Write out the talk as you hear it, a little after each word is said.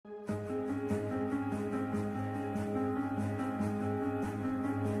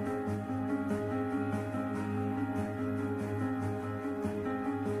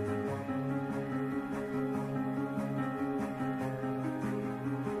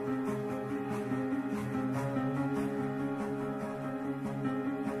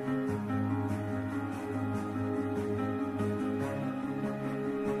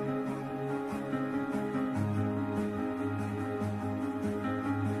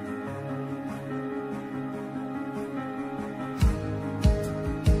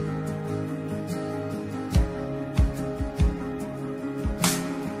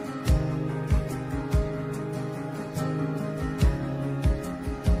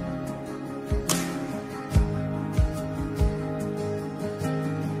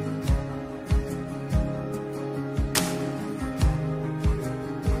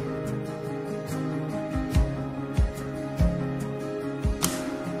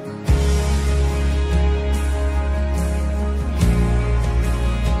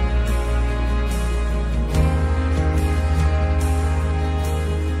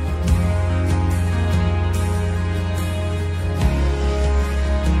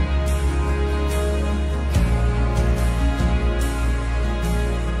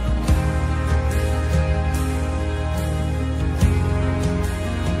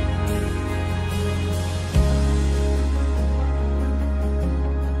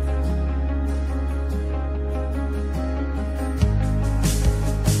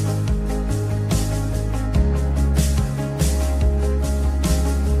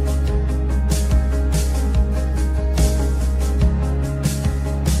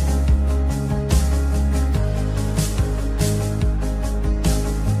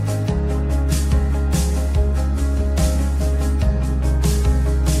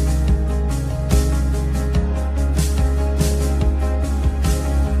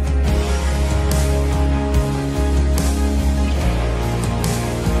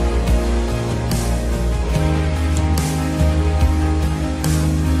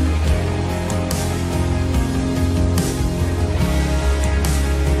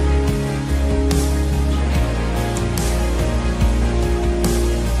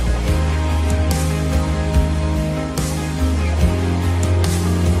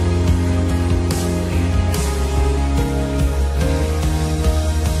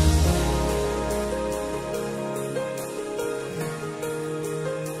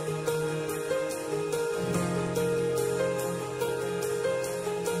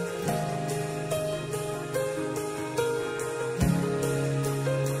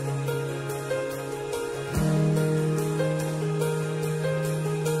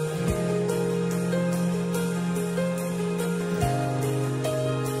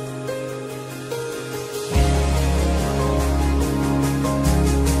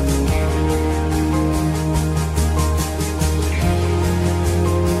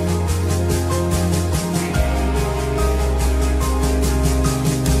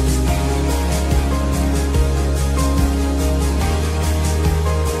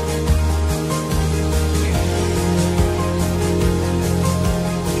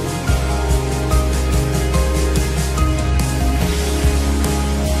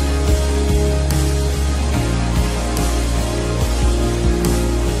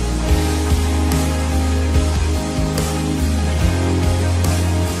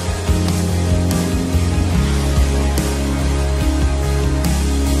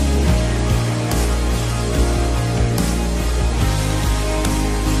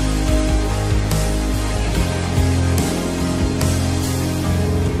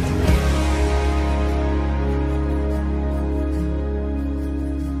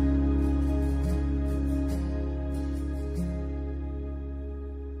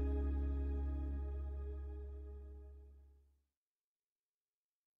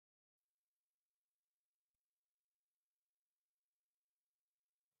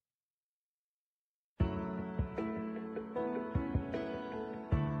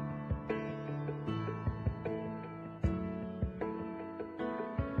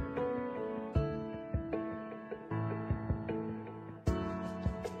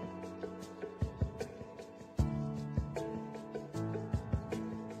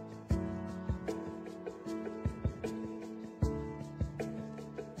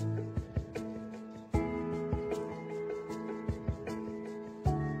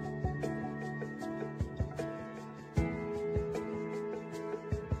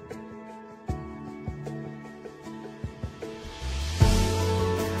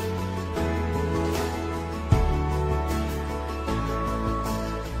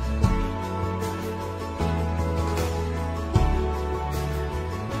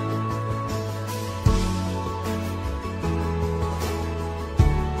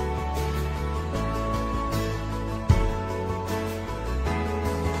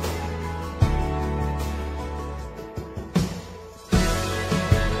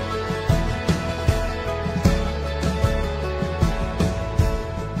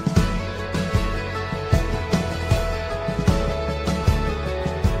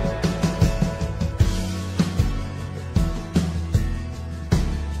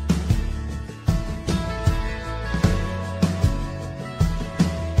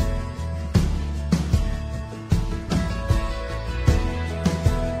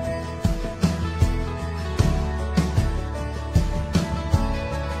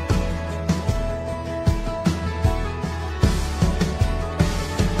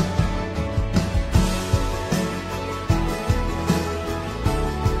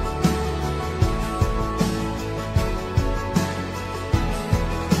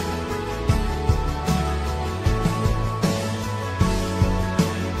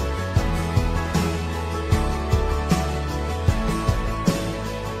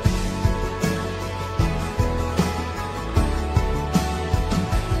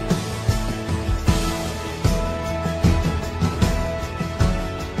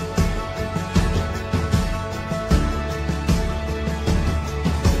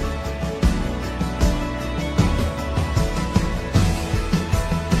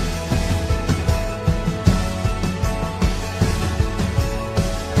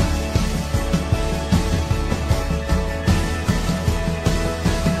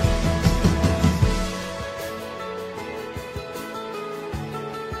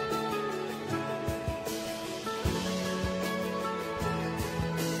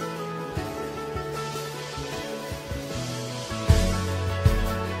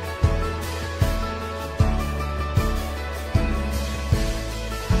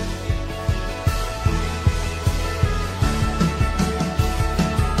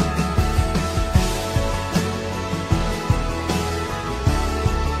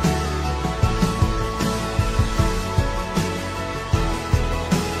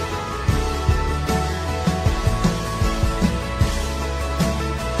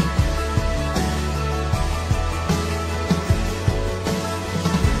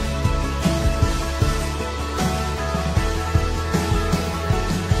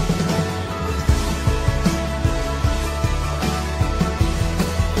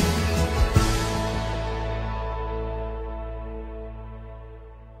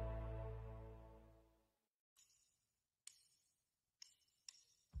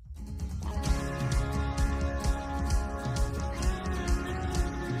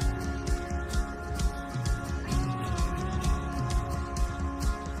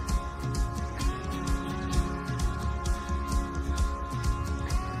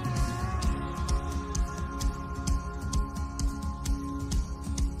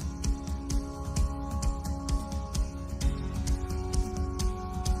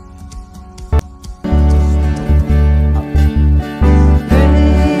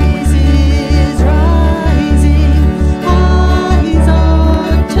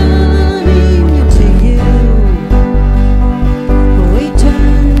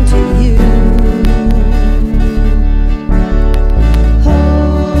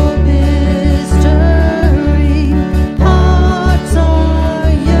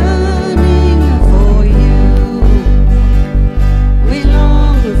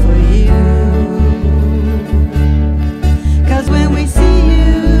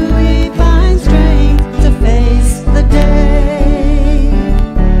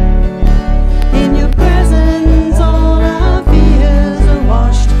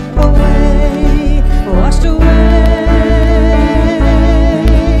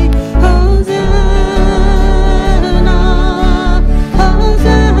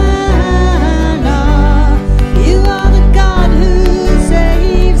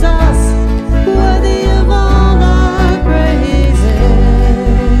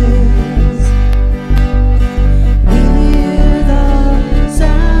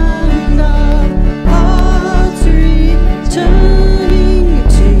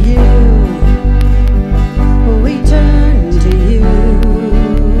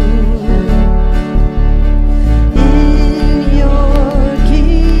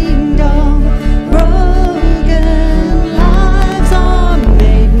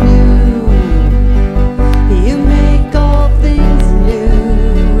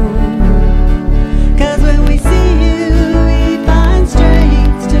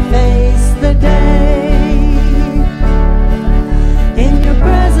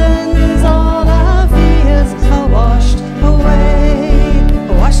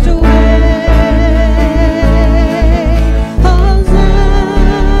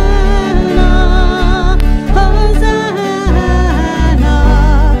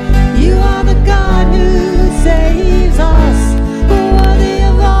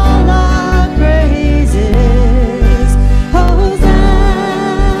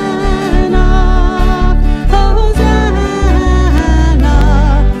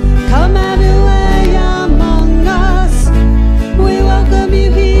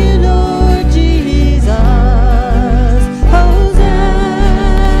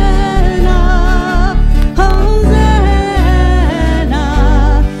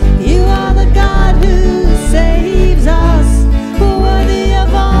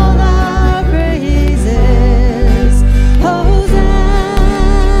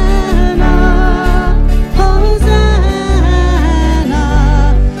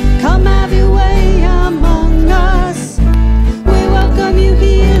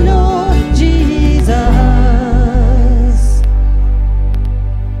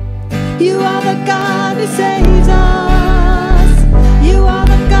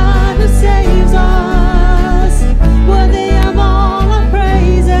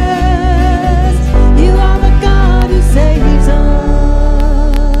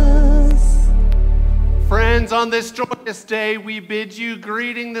on this joyous day, we bid you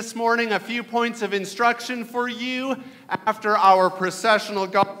greeting this morning. A few points of instruction for you after our processional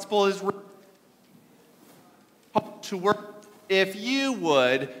gospel is to work. If you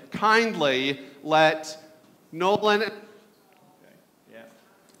would kindly let Nolan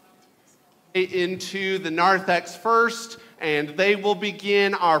into the narthex first, and they will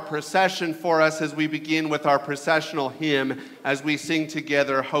begin our procession for us as we begin with our processional hymn as we sing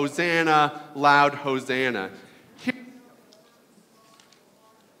together, Hosanna, loud Hosanna.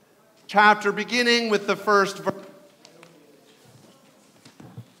 Chapter beginning with the first verse.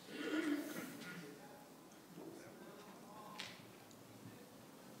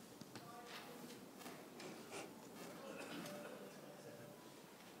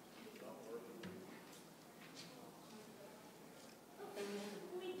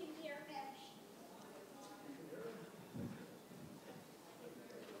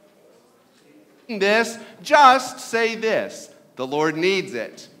 This, just say this: the Lord needs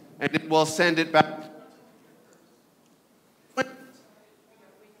it, and it will send it back.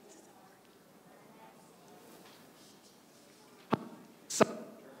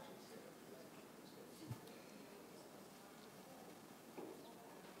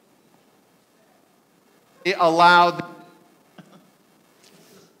 Allow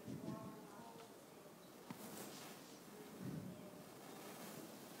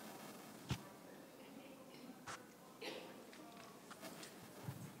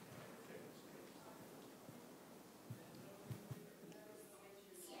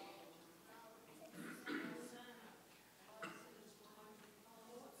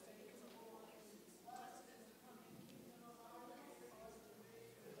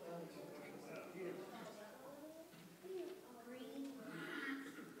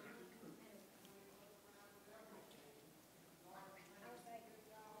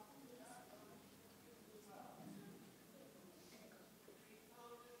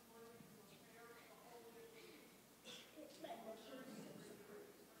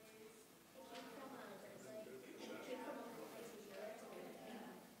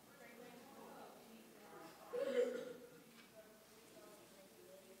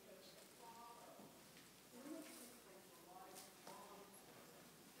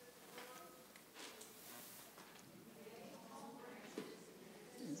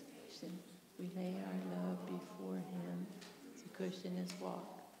we lay our love before him to cushion his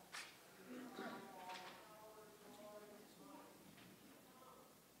walk.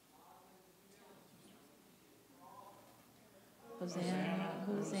 Hosanna,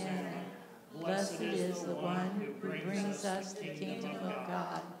 Hosanna, blessed is the one who brings us the kingdom of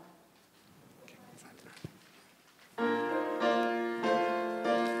God.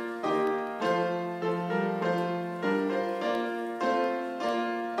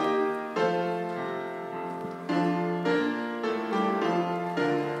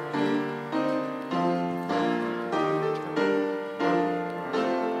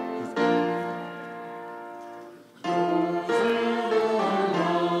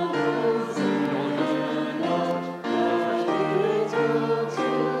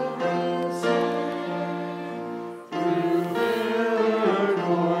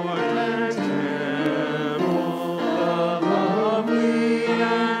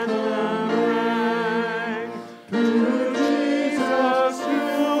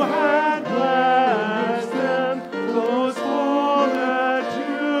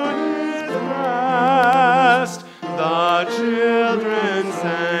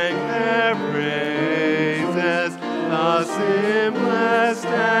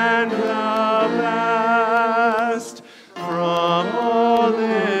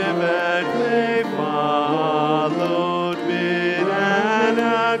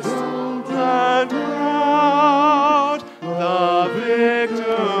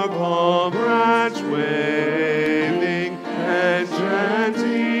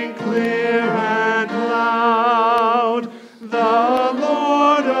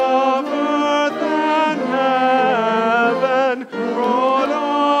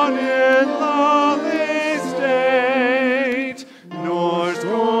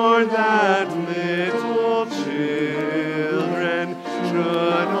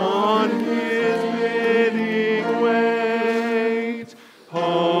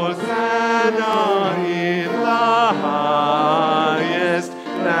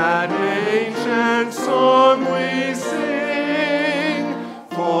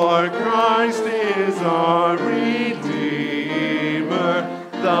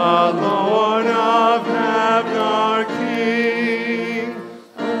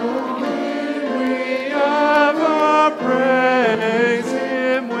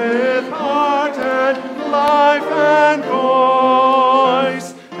 life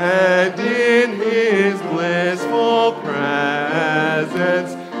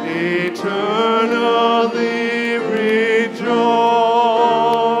endurance, eternally rejoice.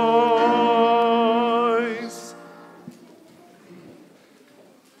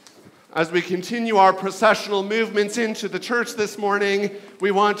 As we continue our processional movements into the church this morning,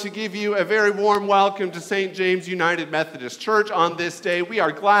 we want to give you a very warm welcome to St. James United Methodist Church on this day. We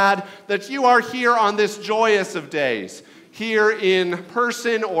are glad that you are here on this joyous of days. Here in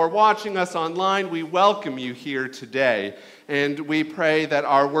person or watching us online, we welcome you here today. And we pray that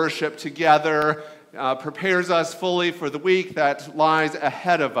our worship together prepares us fully for the week that lies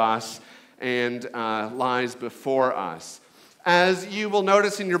ahead of us and lies before us. As you will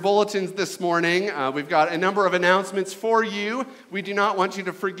notice in your bulletins this morning, we've got a number of announcements for you. We do not want you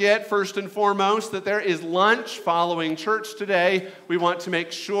to forget, first and foremost, that there is lunch following church today. We want to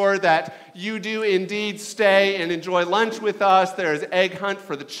make sure that you do indeed stay and enjoy lunch with us. There is egg hunt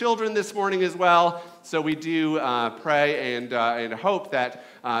for the children this morning as well. So we do pray and hope that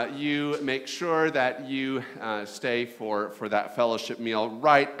you make sure that you stay for that fellowship meal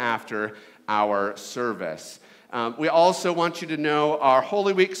right after our service. We also want you to know our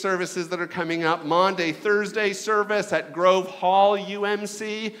Holy Week services that are coming up. Maundy, Thursday service at Grove Hall,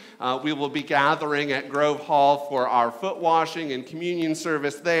 UMC. We will be gathering at Grove Hall for our foot washing and communion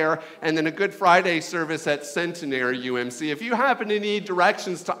service there. And then a Good Friday service at Centenary, UMC. If you happen to need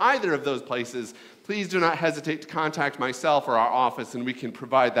directions to either of those places, please do not hesitate to contact myself or our office, and we can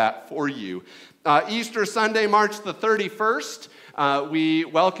provide that for you. Easter Sunday, March the 31st. We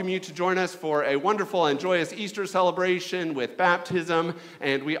welcome you to join us for a wonderful and joyous Easter celebration with baptism.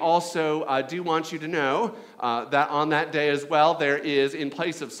 And we also do want you to know that on that day as well, there is, in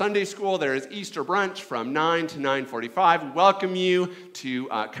place of Sunday school, there is Easter brunch from 9 to 9:45. We welcome you to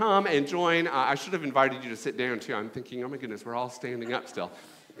come and join. I should have invited you to sit down, too. I'm thinking, oh, my goodness, we're all standing up still.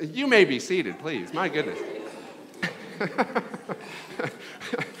 You may be seated, please. My goodness.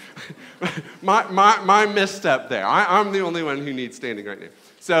 My misstep there. I'm the only one who needs standing right now.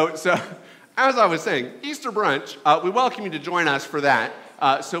 So as I was saying, Easter brunch, we welcome you to join us for that.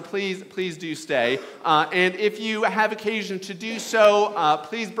 So please do stay. And if you have occasion to do so,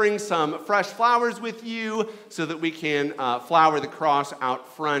 please bring some fresh flowers with you so that we can flower the cross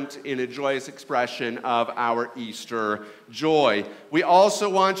out front in a joyous expression of our Easter joy. We also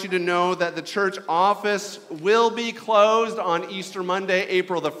want you to know that the church office will be closed on Easter Monday,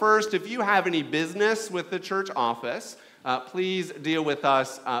 April the 1st. If you have any business with the church office, please deal with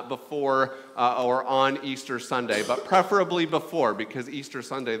us before or on Easter Sunday, but preferably before, because Easter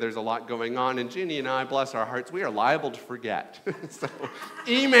Sunday there's a lot going on, and Ginny and I, bless our hearts, we are liable to forget. So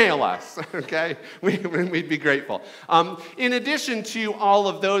email us, okay? We'd be grateful. In addition to all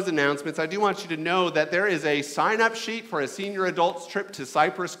of those announcements, I do want you to know that there is a sign-up sheet for a senior adults trip to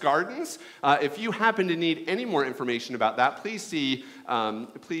Cypress Gardens. If you happen to need any more information about that, please see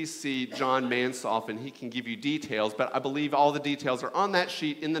John Mansoff, and he can give you details, but I believe all the details are on that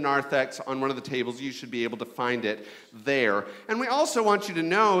sheet in the narthex on one of the tables. You should be able to find it there. And we also want you to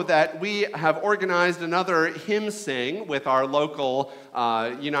know that we have organized another hymn sing with our local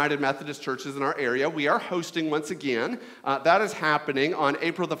United Methodist churches in our area. We are hosting once again. That is happening on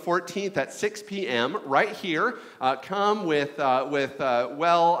April the 14th at 6 p.m. right here. Come with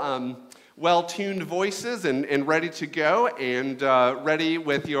well-tuned voices and ready to go, and ready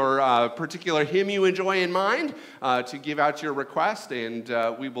with your particular hymn you enjoy in mind to give out your request, and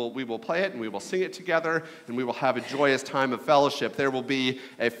we will play it and we will sing it together, and we will have a joyous time of fellowship. There will be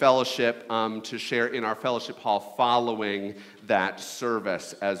a fellowship to share in our fellowship hall following that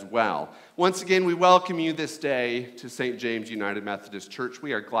service as well. Once again, we welcome you this day to St. James United Methodist Church.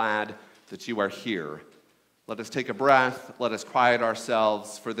 We are glad that you are here. Let us take a breath. Let us quiet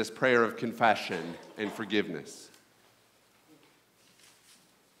ourselves for this prayer of confession and forgiveness.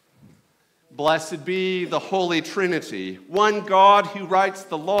 Blessed be the Holy Trinity, one God who writes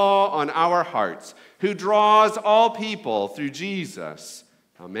the law on our hearts, who draws all people through Jesus.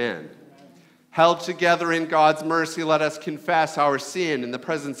 Amen. Held together in God's mercy, let us confess our sin in the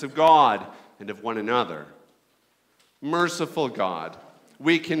presence of God and of one another. Merciful God,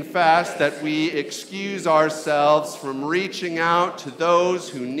 we confess that we excuse ourselves from reaching out to those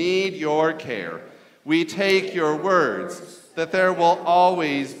who need your care. We take your words that there will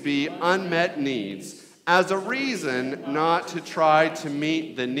always be unmet needs as a reason not to try to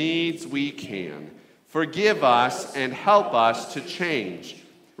meet the needs we can. Forgive us and help us to change.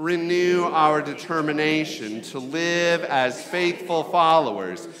 Renew our determination to live as faithful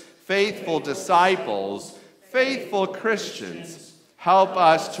followers, faithful disciples, faithful Christians. Help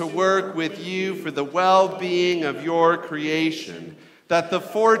us to work with you for the well-being of your creation, that the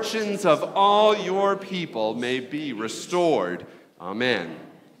fortunes of all your people may be restored. Amen.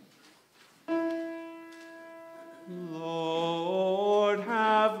 Lord,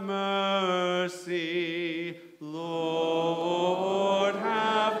 have mercy. Lord,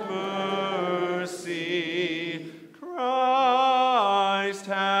 have mercy. Christ,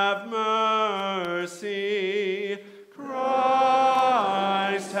 have mercy.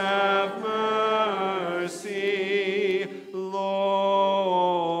 Christ, have mercy.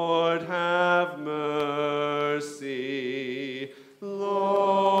 Lord, have mercy.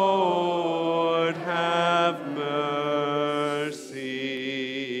 Lord, have mercy.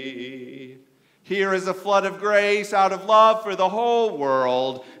 Here is a flood of grace out of love for the whole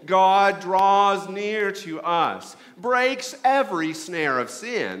world. God draws near to us, breaks every snare of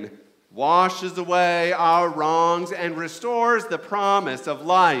sin, washes away our wrongs, and restores the promise of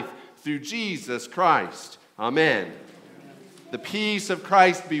life through Jesus Christ. Amen. The peace of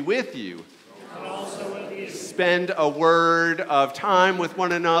Christ be with you. And also with you. Spend a word of time with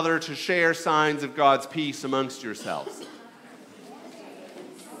one another to share signs of God's peace amongst yourselves.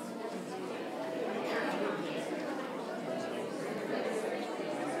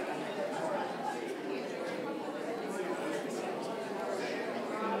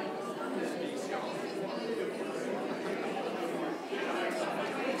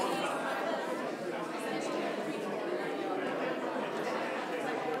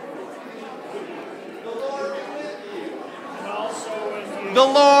 The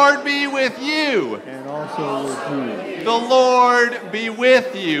Lord be with you. And also with you. The Lord be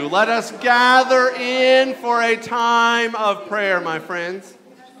with you. Let us gather in for a time of prayer, my friends.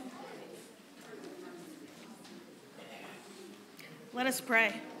 Let us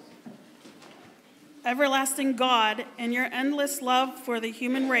pray. Everlasting God, in your endless love for the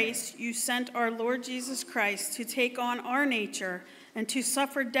human race, you sent our Lord Jesus Christ to take on our nature and to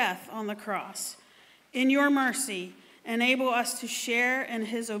suffer death on the cross. In your mercy, enable us to share in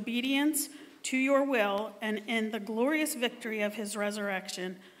his obedience to your will and in the glorious victory of his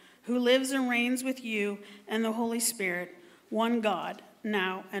resurrection, who lives and reigns with you and the Holy Spirit, one God,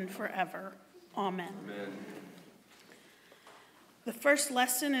 now and forever. Amen. Amen. The first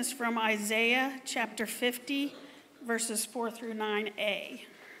lesson is from Isaiah chapter 50, verses 4 through 9a.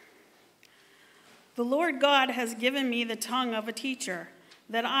 The Lord God has given me the tongue of a teacher,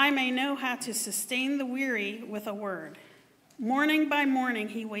 that I may know how to sustain the weary with a word. Morning by morning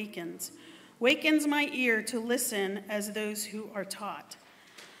he wakens my ear to listen as those who are taught.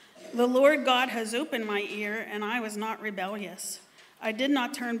 The Lord God has opened my ear, and I was not rebellious. I did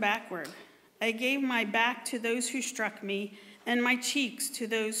not turn backward. I gave my back to those who struck me, and my cheeks to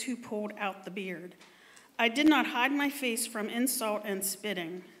those who pulled out the beard. I did not hide my face from insult and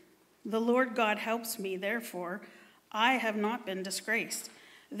spitting. The Lord God helps me, therefore I have not been disgraced.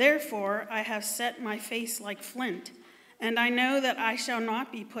 Therefore I have set my face like flint, and I know that I shall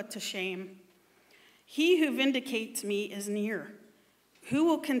not be put to shame. He who vindicates me is near. Who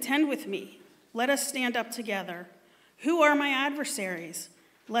will contend with me? Let us stand up together. Who are my adversaries?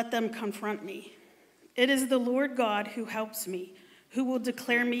 Let them confront me. It is the Lord God who helps me, who will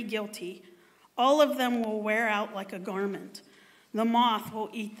declare me guilty. All of them will wear out like a garment. The moth will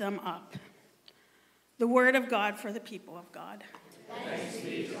eat them up. The word of God for the people of God. Thanks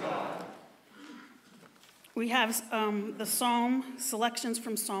be to God. We have the psalm selections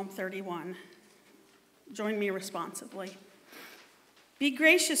from Psalm 31. Join me responsively. Be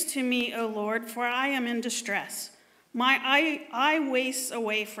gracious to me, O Lord, for I am in distress. My eye wastes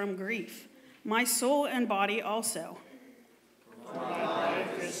away from grief, my soul and body also. For my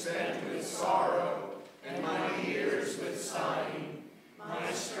life is spent with sorrow, and my years with sighing.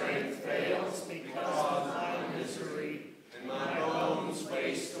 My strength fails because of my misery, and my bones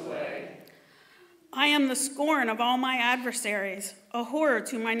waste away. I am the scorn of all my adversaries, a horror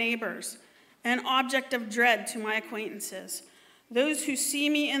to my neighbors, an object of dread to my acquaintances. Those who see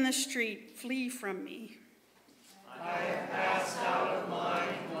me in the street flee from me. I have passed out of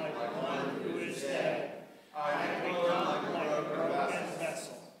mind like one who is dead. I have become like a broken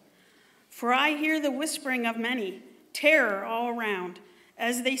vessel. For I hear the whispering of many, terror all around,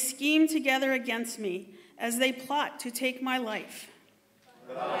 as they scheme together against me, as they plot to take my life.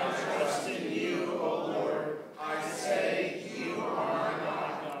 But I trust in you, O Lord. I say, you are my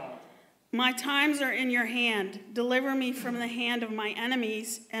God. My times are in your hand. Deliver me from the hand of my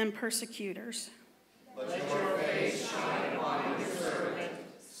enemies and persecutors. Let your face shine upon your servant.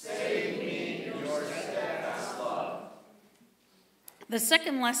 Save me in your steadfast love. The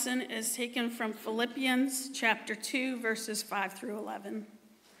second lesson is taken from Philippians chapter 2, verses 5 through 11.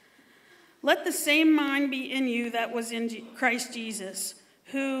 Let the same mind be in you that was in Christ Jesus,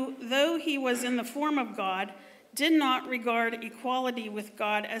 who, though he was in the form of God, did not regard equality with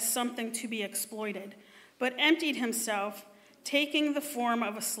God as something to be exploited, but emptied himself, taking the form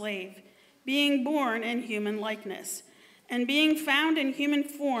of a slave, being born in human likeness. And being found in human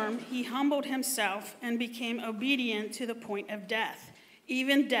form, he humbled himself and became obedient to the point of death,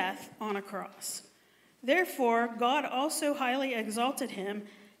 even death on a cross. Therefore, God also highly exalted him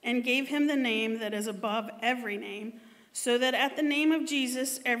and gave him the name that is above every name, so that at the name of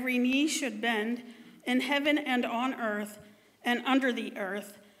Jesus every knee should bend, in heaven and on earth and under the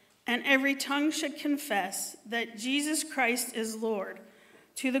earth, and every tongue should confess that Jesus Christ is Lord,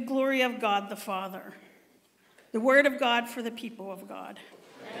 to the glory of God the Father. The word of God for the people of God.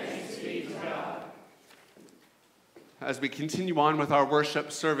 Thanks be to God. As we continue on with our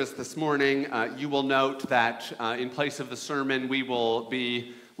worship service this morning, you will note that in place of the sermon, we will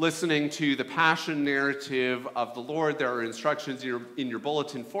be listening to the Passion narrative of the Lord. There are instructions in your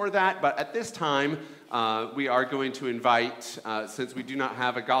bulletin for that, but at this time, we are going to invite, since we do not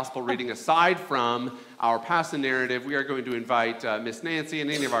have a gospel reading aside from our Passion narrative, we are going to invite Miss Nancy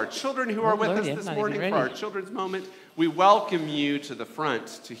and any of our children who are with us this morning for our children's moment. We welcome you to the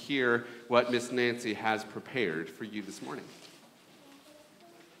front to hear what Miss Nancy has prepared for you this morning.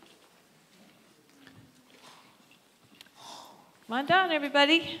 Come on down,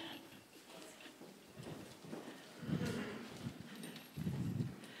 everybody.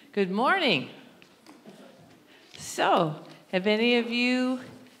 Good morning. So, have any of you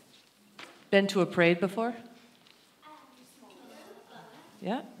been to a parade before?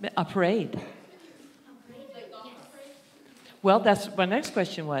 Yeah, a parade. Well, that's what my next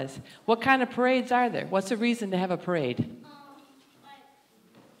question was. What kind of parades are there? What's the reason to have a parade?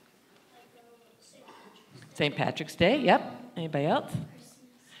 St. Patrick's Day, yep. Anybody else?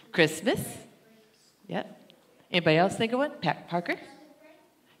 Christmas. Yep. Anybody else think of one? Parker?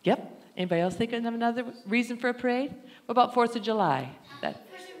 Yep. Anybody else think of another reason for a parade? What about 4th of July?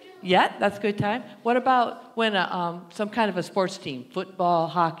 Yeah, that's a good time. What about when some kind of a sports team, football,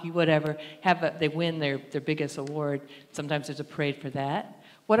 hockey, whatever, they win their biggest award? Sometimes there's a parade for that.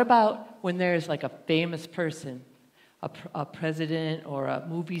 What about when there's like a famous person, a president or a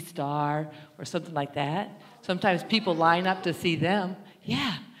movie star or something like that? Sometimes people line up to see them.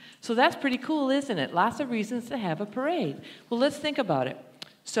 Yeah. So that's pretty cool, isn't it? Lots of reasons to have a parade. Well, let's think about it.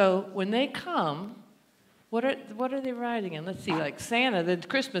 So when they come, what are they riding in? Let's see, like Santa, the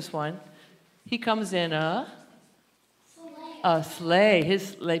Christmas one, he comes in a sleigh.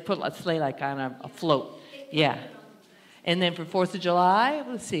 They put a sleigh like on a float. Yeah. And then for 4th of July,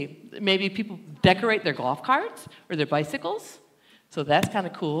 let's see, maybe people decorate their golf carts or their bicycles. So that's kind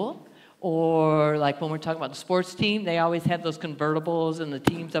of cool. Or like when we're talking about the sports team, they always have those convertibles and the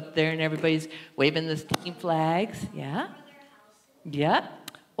team's up there and everybody's waving the team flags. Yeah? Yep.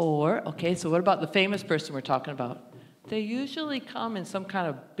 Or, okay, so what about the famous person we're talking about? They usually come in some kind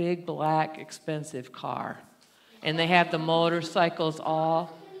of big, black, expensive car. And they have the motorcycles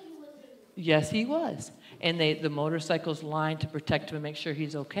all. Yes, he was. And the motorcycles lined to protect him and make sure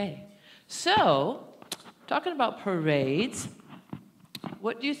he's okay. So, talking about parades,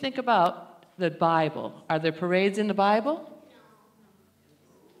 what do you think about the Bible? Are there parades in the Bible?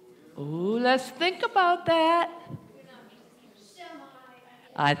 Ooh, let's think about that.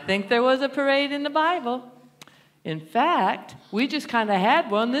 I think there was a parade in the Bible. In fact, we just kind of had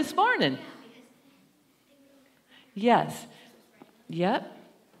one this morning. Yes. Yep.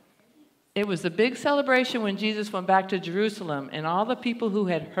 It was a big celebration when Jesus went back to Jerusalem, and all the people who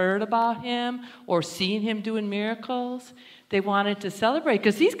had heard about him or seen him doing miracles, they wanted to celebrate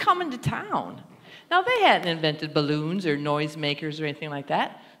because he's coming to town. Now, they hadn't invented balloons or noisemakers or anything like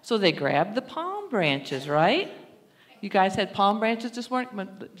that, so they grabbed the palm branches, right? You guys had palm branches this morning?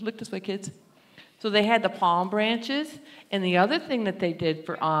 Look this way, kids. So they had the palm branches, and the other thing that they did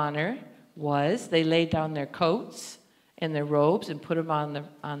for honor was they laid down their coats and their robes and put them on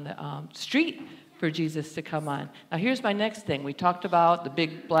the street for Jesus to come on. Now here's my next thing. We talked about the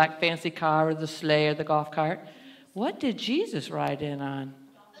big black fancy car or the sleigh or the golf cart. What did Jesus ride in on?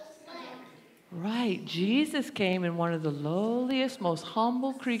 Right, Jesus came in one of the lowliest, most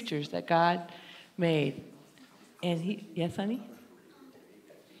humble creatures that God made. And yes, honey?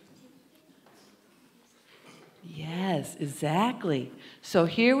 Yes, exactly. So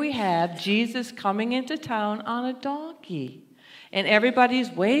here we have Jesus coming into town on a donkey. And everybody's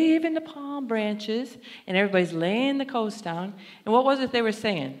waving the palm branches, and everybody's laying the coats down. And what was it they were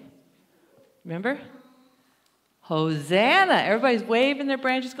saying? Remember? Hosanna. Everybody's waving their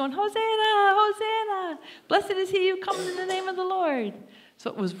branches going, Hosanna, Hosanna. Blessed is he who comes in the name of the Lord. So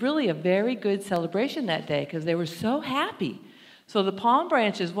it was really a very good celebration that day because they were so happy. So the palm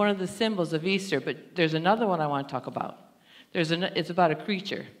branch is one of the symbols of Easter, but there's another one I want to talk about. It's about a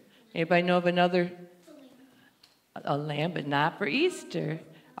creature. Anybody know of another? A lamb, but not for Easter.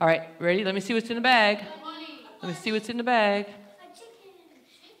 All right, ready? Let me see what's in the bag. Let me see what's in the bag.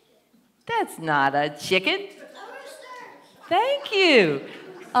 That's not a chicken. Thank you.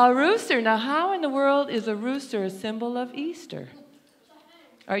 A rooster. Now, how in the world is a rooster a symbol of Easter?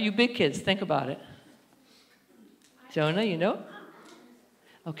 All right, you big kids, think about it. Jonah, you know?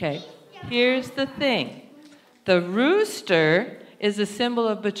 Okay, here's the thing. The rooster is a symbol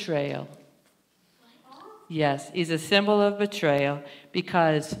of betrayal. Yes, he's a symbol of betrayal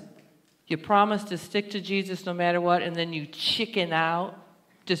because you promise to stick to Jesus no matter what, and then you chicken out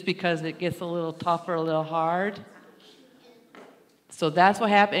just because it gets a little tough or a little hard. So that's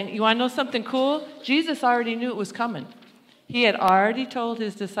what happened. You want to know something cool? Jesus already knew it was coming. He had already told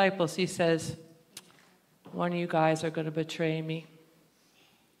his disciples, he says, one of you guys are going to betray me.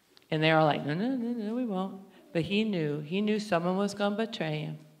 And they're all like, no, we won't. But he knew someone was going to betray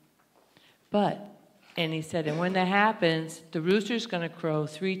him. And he said, and when that happens, the rooster's going to crow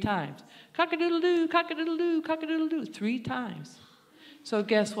 3 times. Cock-a-doodle-doo, cock-a-doodle-doo, cock-a-doodle-doo, 3 times. So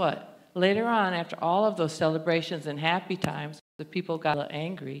guess what? Later on, after all of those celebrations and happy times, the people got a little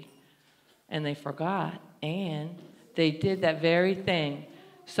angry, and they forgot, and they did that very thing.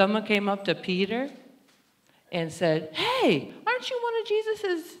 Someone came up to Peter and said, hey, aren't you one of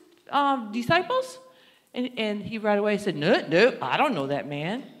Jesus' disciples? And he right away said, no, I don't know that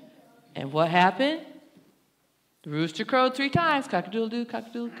man. And what happened? The rooster crowed 3 times. Cock-a-doodle-doo,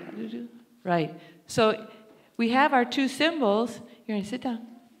 cock-a-doodle, cock-a-doodle-doo. Right. So we have our 2 symbols. You're going to sit down.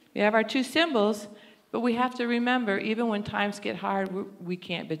 We have our 2 symbols, but we have to remember, even when times get hard, we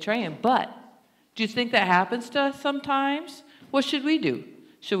can't betray him. But do you think that happens to us sometimes? What should we do?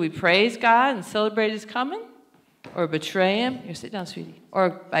 Should we praise God and celebrate his coming? Or betray him? Here, sit down, sweetie. Or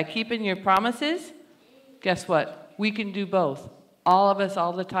by keeping your promises? Guess what? We can do both. All of us,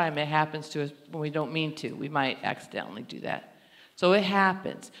 all the time, it happens to us when we don't mean to. We might accidentally do that. So it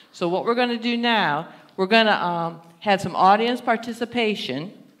happens. So what we're going to do now, we're going to have some audience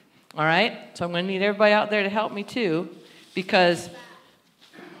participation. All right? So I'm going to need everybody out there to help me too. Because,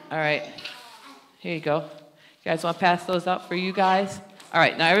 all right, here you go. You guys want to pass those out for you guys? All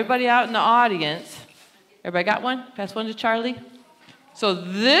right, now everybody out in the audience, everybody got one? Pass one to Charlie. So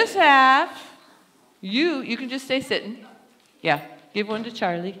this half, you can just stay sitting. Yeah, give one to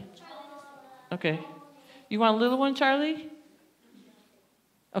Charlie. Okay. You want a little one, Charlie?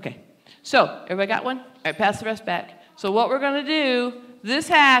 Okay. So, everybody got one? All right, pass the rest back. So what we're going to do, this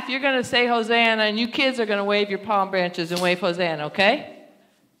half, you're going to say Hosanna, and you kids are going to wave your palm branches and wave Hosanna, okay?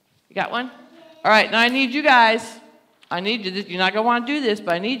 You got one? All right, now I need you guys. I need you. You're not going to want to do this,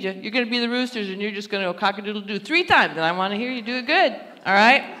 but I need you. You're going to be the roosters, and you're just going to go cock-a-doodle-doo 3 times, and I want to hear you do it good. All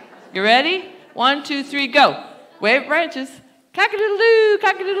right? You ready? 1, 2, 3, go. Wave branches. Cock-a-doodle-doo,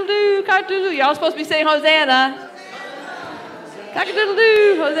 cock-a-doodle-doo, cock-a-doodle-doo. Y'all supposed to be saying Hosanna.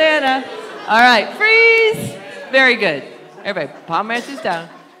 Cock-a-doodle-doo, Hosanna. All right, freeze. Very good. Everybody, palm branches down.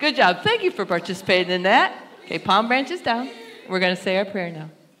 Good job. Thank you for participating in that. Okay, palm branches down. We're going to say our prayer now.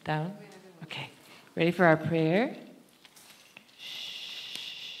 Down. Okay. Ready for our prayer?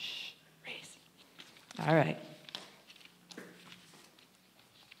 Shh. Raise. All right.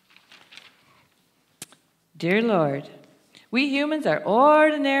 Dear Lord, we humans are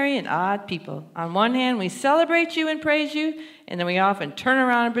ordinary and odd people. On one hand, we celebrate you and praise you, and then we often turn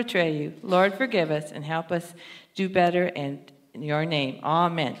around and betray you. Lord, forgive us and help us do better, and in your name,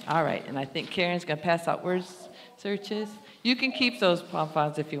 amen. All right, and I think Karen's going to pass out word searches. You can keep those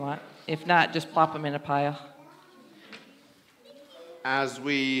pom-poms if you want. If not, just plop them in a pile. As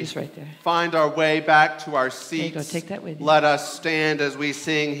we right there. Find our way back to our seats, there you go. Take that with you. Let us stand as we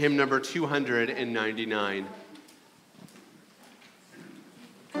sing hymn number 299.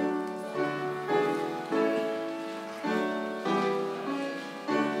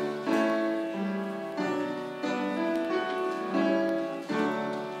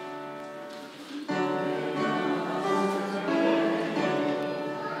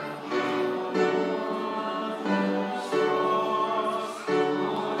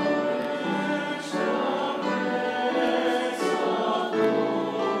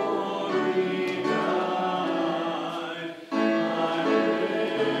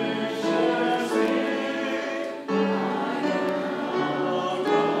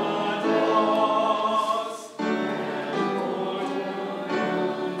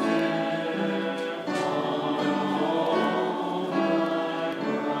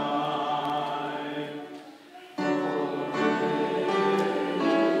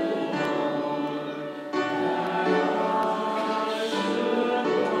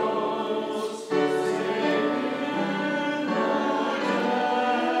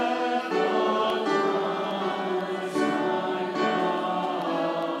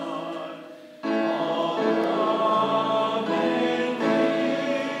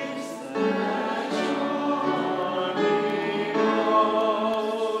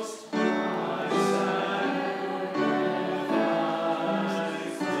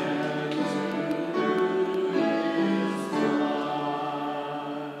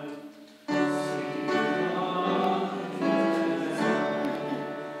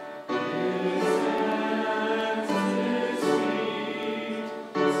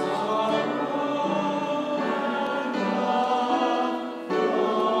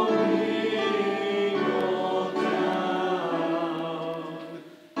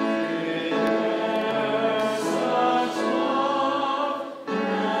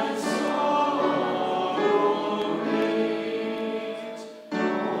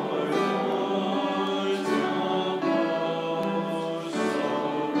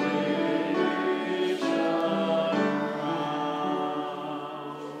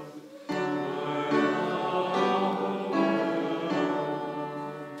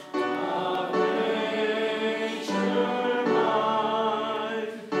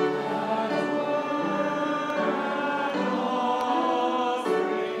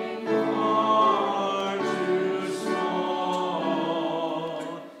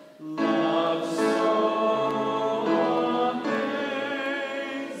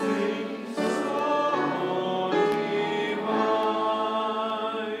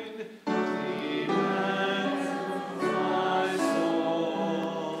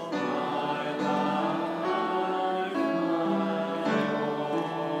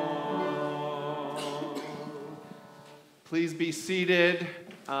 Please be seated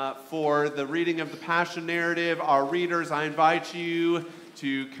for the reading of the Passion Narrative. Our readers, I invite you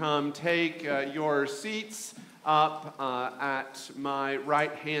to come take your seats up at my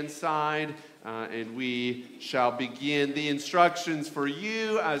right-hand side, and we shall begin. The instructions for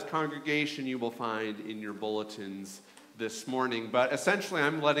you as congregation you will find in your bulletins this morning. But essentially,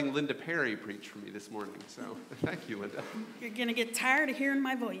 I'm letting Linda Perry preach for me this morning, so thank you, Linda. You're going to get tired of hearing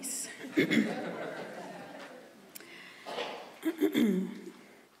my voice.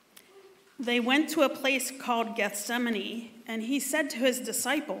 They went to a place called Gethsemane, and he said to his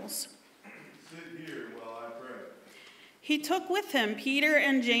disciples, "Sit here while I pray." He took with him Peter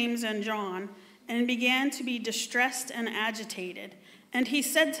and James and John, and began to be distressed and agitated. And he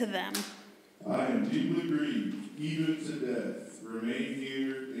said to them, "I am deeply grieved, even to death. Remain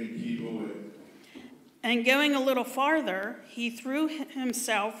here and keep awake." And going a little farther, he threw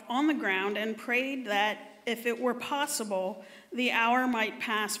himself on the ground and prayed that, if it were possible, the hour might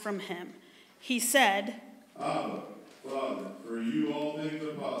pass from him. He said, "Abba, Father, for you all things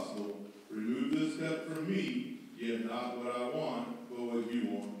are possible. Remove this cup from me, yet not what I want, but what you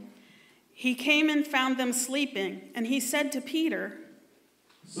want." He came and found them sleeping, and he said to Peter,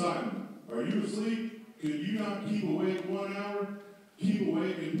 "Simon, are you asleep? Could you not keep awake 1 hour? Keep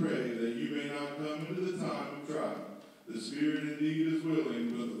awake and pray that you may not come into the time of trial. The spirit indeed is willing,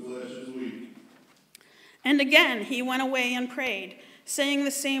 but the flesh is weak." And again he went away and prayed, saying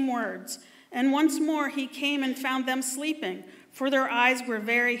the same words. And once more he came and found them sleeping, for their eyes were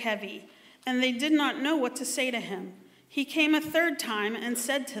very heavy, and they did not know what to say to him. He came a third time and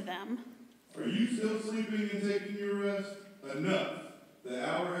said to them, "Are you still sleeping and taking your rest? Enough! The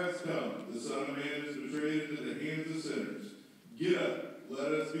hour has come. The Son of Man is betrayed into the hands of sinners. Get up,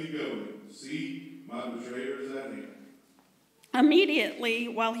 let us be going. See, my betrayer is at hand." Immediately,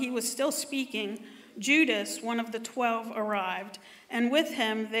 while he was still speaking, Judas, one of the 12, arrived, and with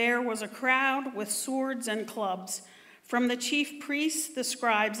him there was a crowd with swords and clubs, from the chief priests, the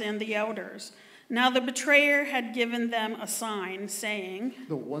scribes, and the elders. Now the betrayer had given them a sign, saying,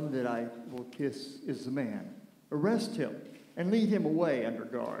 "The one that I will kiss is the man. Arrest him and lead him away under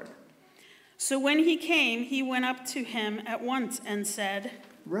guard." So when he came, he went up to him at once and said,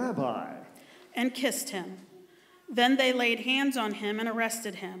 "Rabbi," and kissed him. Then they laid hands on him and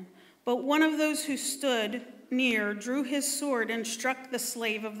arrested him. But one of those who stood near drew his sword and struck the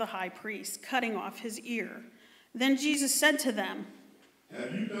slave of the high priest, cutting off his ear. Then Jesus said to them,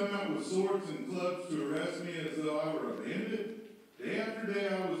 "Have you come out with swords and clubs to arrest me as though I were a bandit? Day after day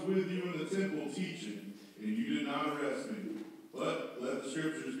I was with you in the temple teaching, and you did not arrest me. But let the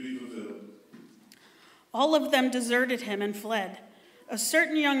scriptures be fulfilled." All of them deserted him and fled. A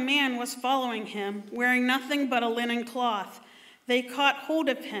certain young man was following him, wearing nothing but a linen cloth. They caught hold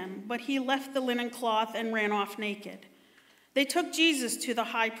of him, but he left the linen cloth and ran off naked. They took Jesus to the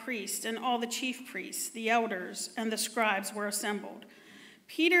high priest, and all the chief priests, the elders, and the scribes were assembled.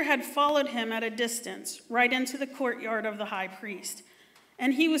 Peter had followed him at a distance, right into the courtyard of the high priest,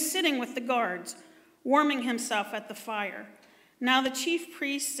 and he was sitting with the guards, warming himself at the fire. Now the chief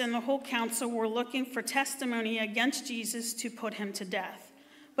priests and the whole council were looking for testimony against Jesus to put him to death,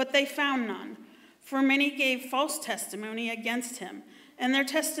 but they found none. For many gave false testimony against him, and their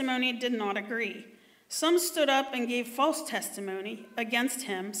testimony did not agree. Some stood up and gave false testimony against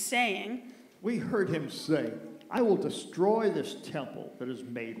him, saying, "We heard him say, 'I will destroy this temple that is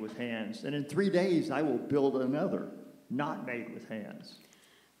made with hands, and in 3 days I will build another, not made with hands.'"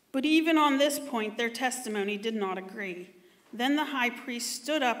 But even on this point their testimony did not agree. Then the high priest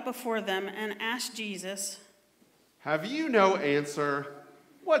stood up before them and asked Jesus, Have you no answer?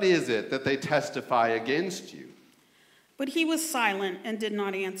 What is it that they testify against you? But he was silent and did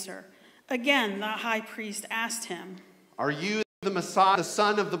not answer. Again, the high priest asked him, Are you the Messiah, the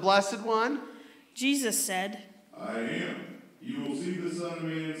Son of the Blessed One? Jesus said, "I am. You will see the Son of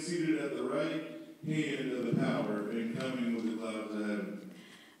Man seated at the right hand of the power and coming with the clouds of heaven."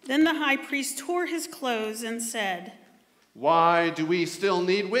 Then the high priest tore his clothes and said, Why do we still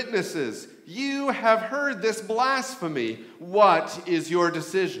need witnesses? You have heard this blasphemy. What is your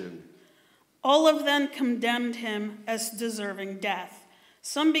decision? All of them condemned him as deserving death.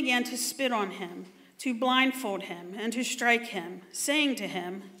 Some began to spit on him, to blindfold him, and to strike him, saying to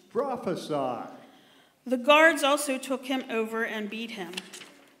him, "Prophesy." The guards also took him over and beat him.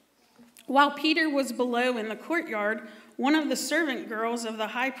 While Peter was below in the courtyard, one of the servant girls of the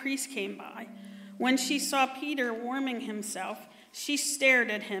high priest came by. When she saw Peter warming himself, she stared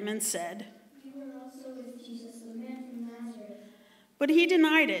at him and said, "You were also with Jesus, the man from Nazareth." But he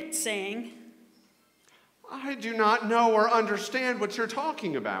denied it, saying, I do not know or understand what you're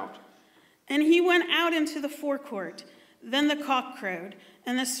talking about. And he went out into the forecourt. Then the cock crowed,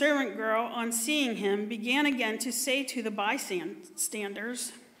 and the servant girl, on seeing him, began again to say to the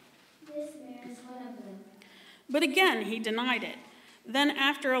bystanders, This man is one of them. but again he denied it. Then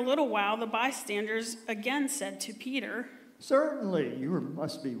after a little while, the bystanders again said to Peter, Certainly, you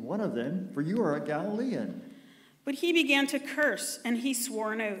must be one of them, for you are a Galilean. but he began to curse, and he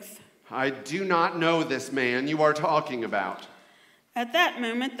swore an oath. I do not know this man you are talking about. At that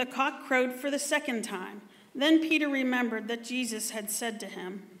moment, the cock crowed for the second time. Then Peter remembered that Jesus had said to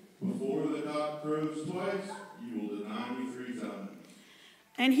him, Before the cock crows twice, you will deny me 3 times.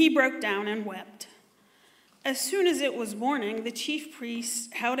 and he broke down and wept. As soon as it was morning, the chief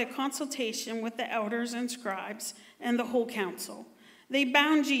priests held a consultation with the elders and scribes and the whole council. They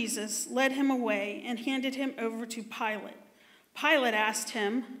bound Jesus, led him away, and handed him over to Pilate. Pilate asked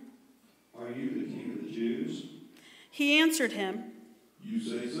him, Are you the king of the Jews? He answered him, You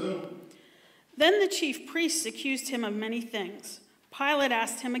say so. Then the chief priests accused him of many things. Pilate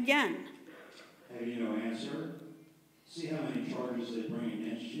asked him again, Have you no answer? See how many charges they bring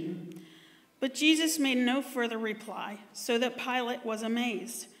against you? but Jesus made no further reply, so that Pilate was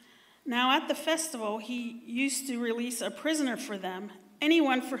amazed. Now at the festival, he used to release a prisoner for them,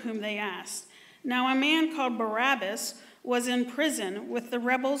 anyone for whom they asked. Now a man called Barabbas was in prison with the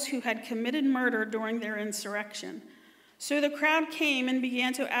rebels who had committed murder during their insurrection. So the crowd came and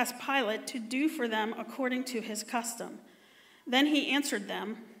began to ask Pilate to do for them according to his custom. Then he answered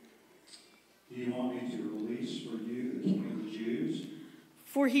them, Do you want me to release for you the king of the Jews?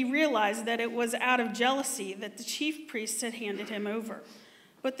 for he realized that it was out of jealousy that the chief priests had handed him over.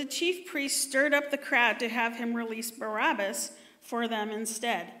 But the chief priests stirred up the crowd to have him release Barabbas for them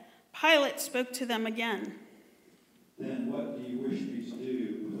instead. Pilate spoke to them again. Then what do you wish me to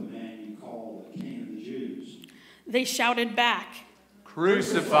do with the man you call the king of the Jews? They shouted back.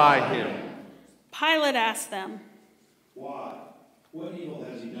 Crucify him. Pilate asked them, Why? What evil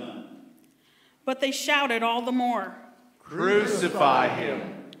has he done? but they shouted all the more. Crucify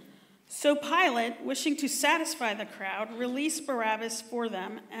him. So Pilate, wishing to satisfy the crowd, released Barabbas for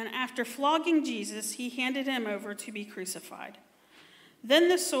them, and after flogging Jesus, he handed him over to be crucified. Then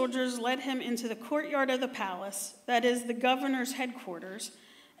the soldiers led him into the courtyard of the palace, that is, the governor's headquarters,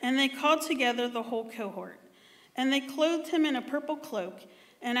 and they called together the whole cohort. And they clothed him in a purple cloak,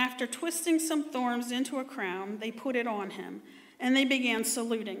 and after twisting some thorns into a crown, they put it on him, and they began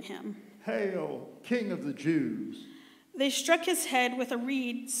saluting him. Hail, King of the Jews! They struck his head with a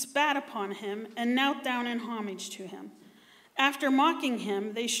reed, spat upon him, and knelt down in homage to him. After mocking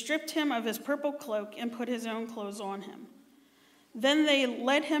him, they stripped him of his purple cloak and put his own clothes on him. Then they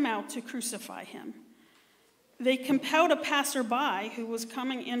led him out to crucify him. They compelled a passerby who was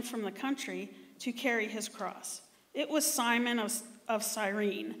coming in from the country to carry his cross. It was Simon of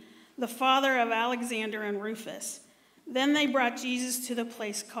Cyrene, the father of Alexander and Rufus. Then they brought Jesus to the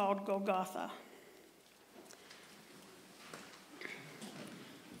place called Golgotha,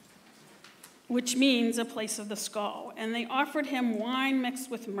 which means a place of the skull. And they offered him wine mixed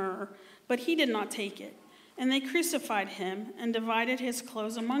with myrrh, but he did not take it. And they crucified him and divided his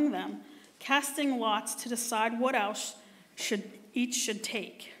clothes among them, casting lots to decide what else each should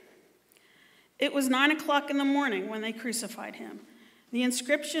take. It was 9 o'clock in the morning when they crucified him. The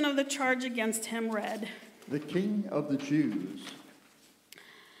inscription of the charge against him read, The King of the Jews.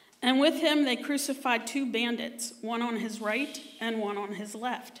 And with him they crucified 2 bandits, one on his right and one on his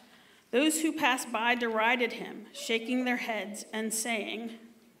left. Those who passed by derided him, shaking their heads and saying,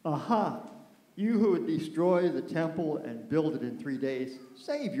 Aha! You who would destroy the temple and build it in 3 days,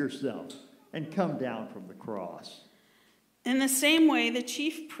 save yourself and come down from the cross. In the same way, the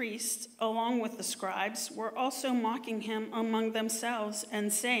chief priests, along with the scribes, were also mocking him among themselves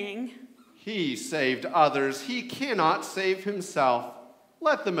and saying, He saved others. He cannot save himself.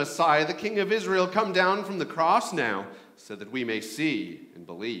 Let the Messiah, the King of Israel, come down from the cross now, so that we may see and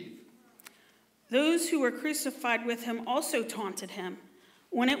believe. Those who were crucified with him also taunted him.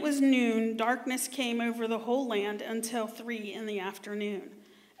 When it was noon, darkness came over the whole land until 3 in the afternoon.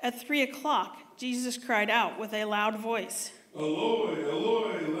 At 3 o'clock, Jesus cried out with a loud voice, Eloi,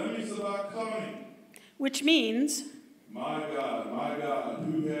 Eloi, lema sabachthani. which means, My God,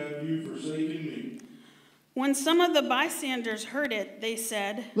 who have you forsaken me? when some of the bystanders heard it, they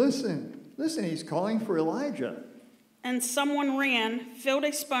said, Listen, he's calling for Elijah. and someone ran, filled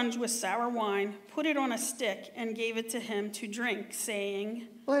a sponge with sour wine, put it on a stick, and gave it to him to drink, saying,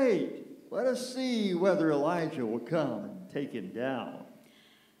 Wait, let us see whether Elijah will come and take him down.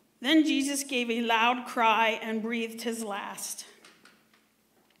 Then Jesus gave a loud cry and breathed his last.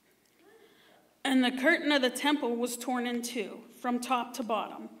 And the curtain of the temple was torn in two, from top to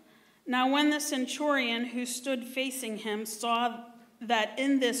bottom. Now when the centurion who stood facing him saw that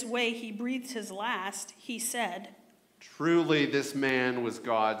in this way he breathed his last, he said, "Truly this man was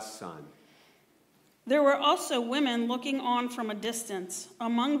God's son." There were also women looking on from a distance.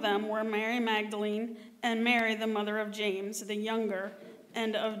 Among them were Mary Magdalene and Mary, the mother of James the younger,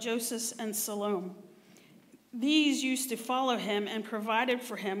 and of Joseph and Salome. These used to follow him and provided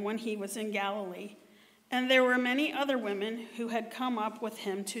for him when he was in Galilee. And there were many other women who had come up with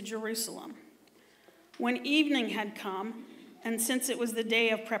him to Jerusalem. When evening had come, and since it was the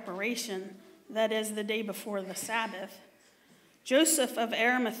day of preparation, that is, the day before the Sabbath, Joseph of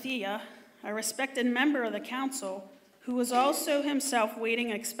Arimathea, a respected member of the council, who was also himself waiting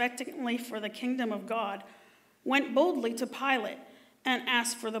expectantly for the kingdom of God, went boldly to Pilate and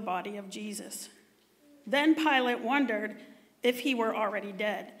asked for the body of Jesus. Then Pilate wondered if he were already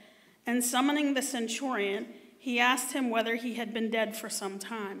dead, and summoning the centurion, he asked him whether he had been dead for some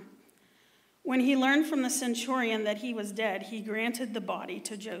time. When he learned from the centurion that he was dead, he granted the body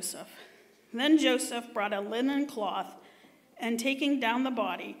to Joseph. Then Joseph brought a linen cloth, and taking down the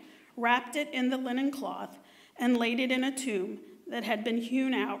body, wrapped it in the linen cloth, and laid it in a tomb that had been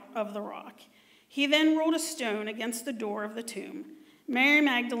hewn out of the rock. He then rolled a stone against the door of the tomb. Mary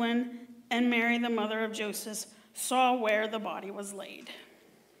Magdalene and Mary, the mother of Joseph, saw where the body was laid.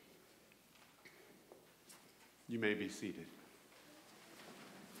 You may be seated.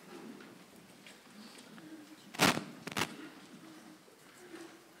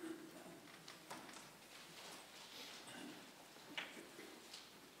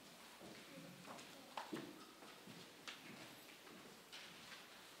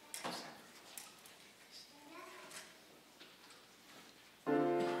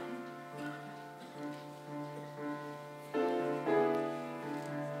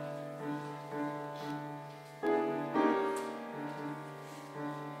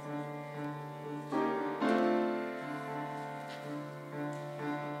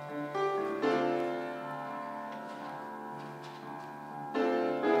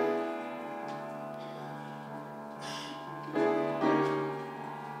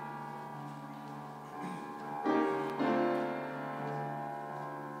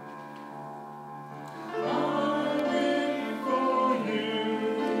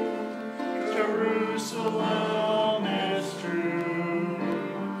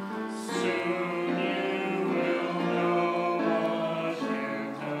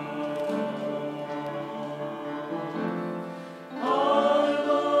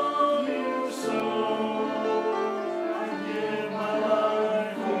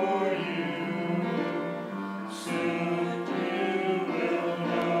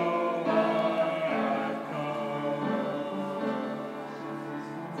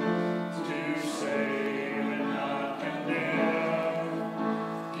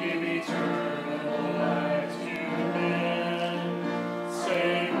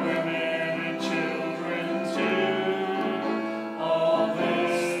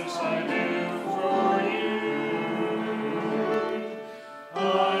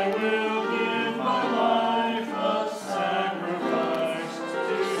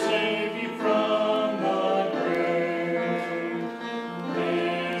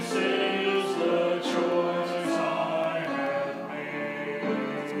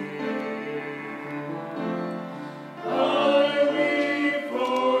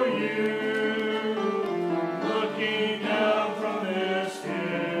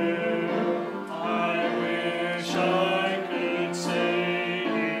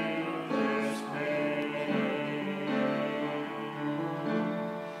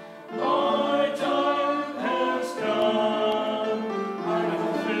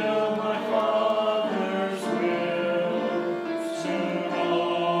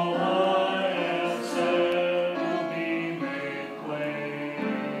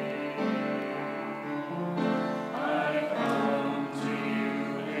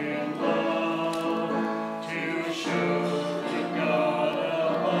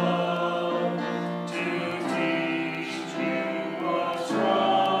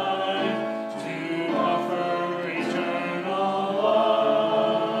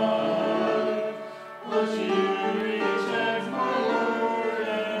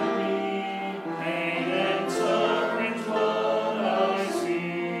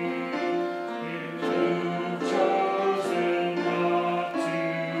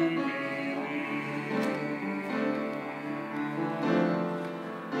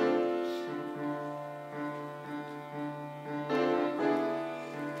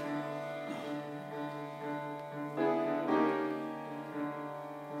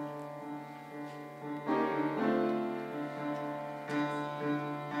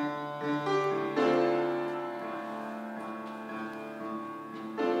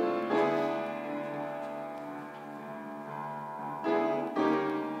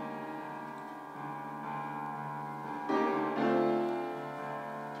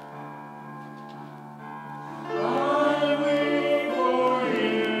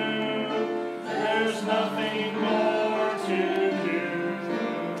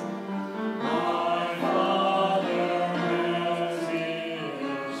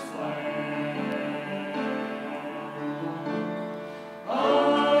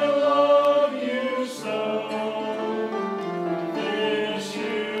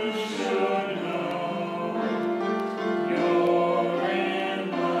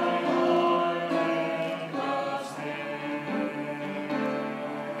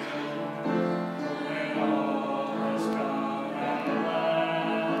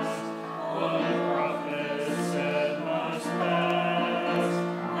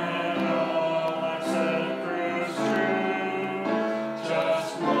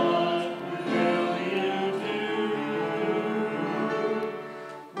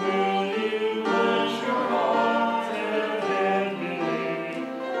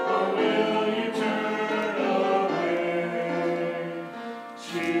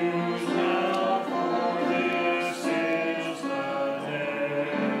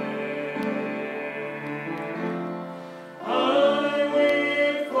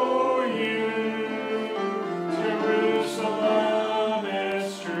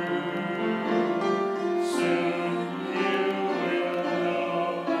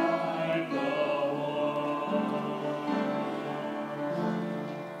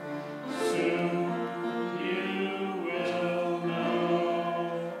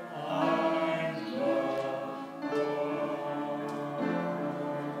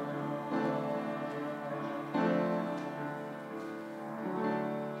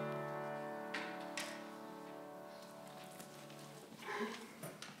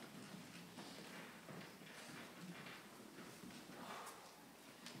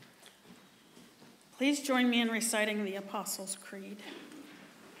 Please join me in reciting the Apostles' Creed.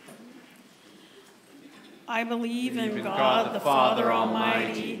 I believe in God, the Father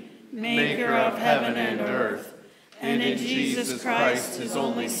Almighty, maker of heaven and earth, and in Jesus Christ, his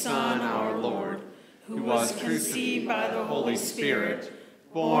only Son, our Lord, who was conceived by the Holy Spirit,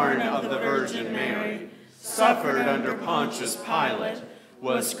 born of the Virgin Mary, suffered under Pontius Pilate,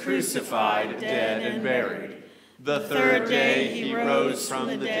 was crucified, dead, and buried. The third day he rose from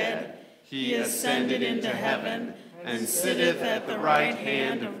the dead. He ascended into heaven, and sitteth at the right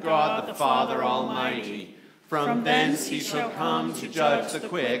hand of God the Father Almighty. From thence he shall come to judge the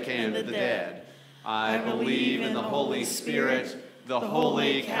quick and the dead. I believe in the Holy Spirit, the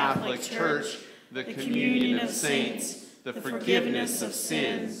holy Catholic Church, the communion of saints, the forgiveness of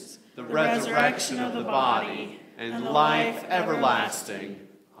sins, the resurrection of the body, and life everlasting.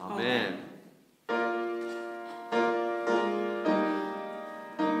 Amen.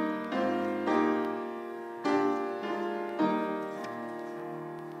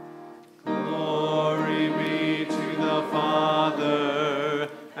 Glory be to the Father,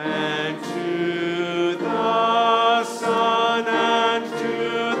 and to the Son, and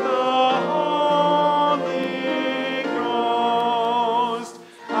to the Holy Ghost,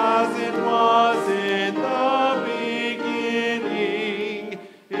 as it was in the beginning,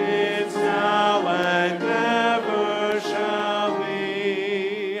 is now, and ever shall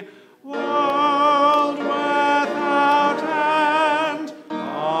be, world without end.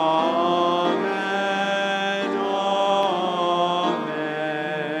 Amen.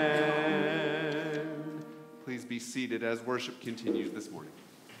 Amen. Please be seated as worship continues this morning.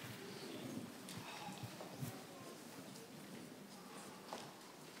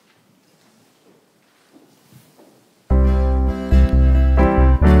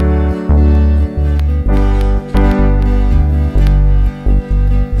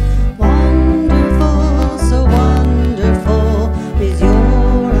 Wonderful, so wonderful is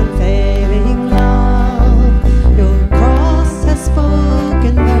your unfailing love. Your cross has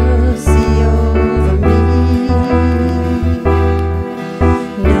spoken mercy over me.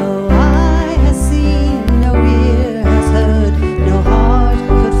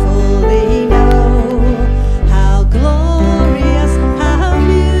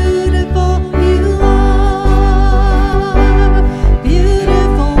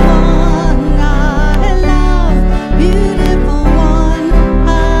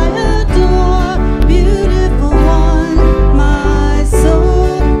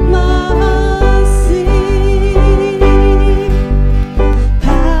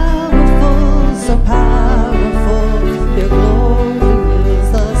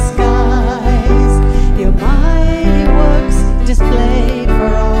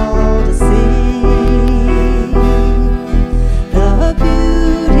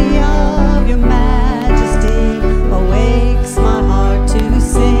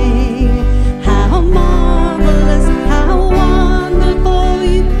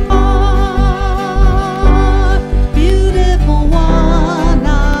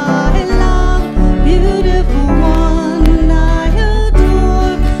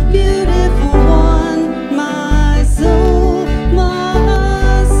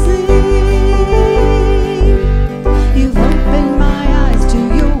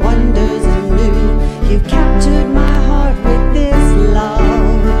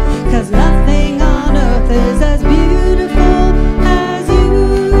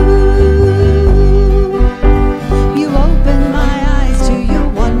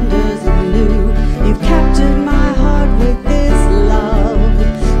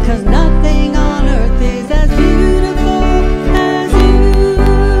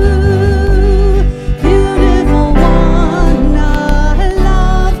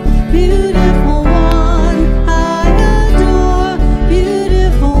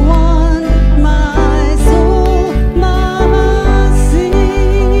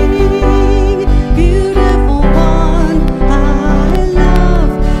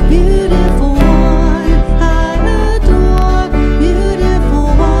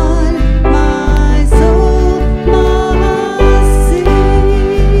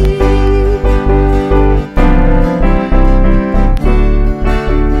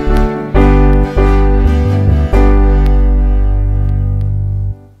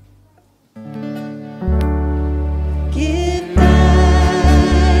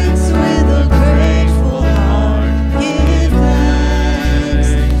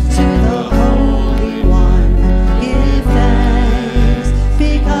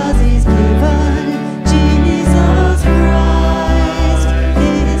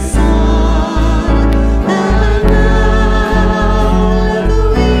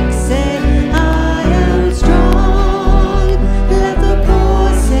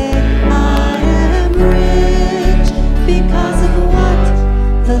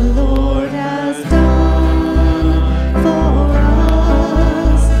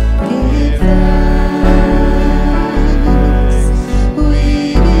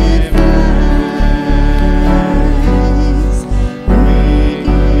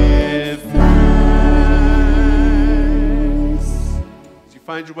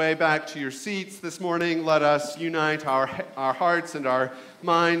 find your way back to your seats this morning, let us unite our hearts and our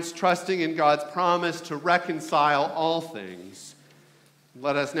minds, trusting in God's promise to reconcile all things.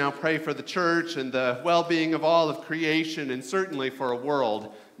 Let us now pray for the church and the well-being of all of creation, and certainly for a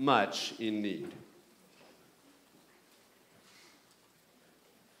world much in need.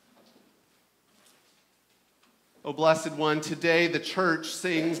 O Blessed One, today the church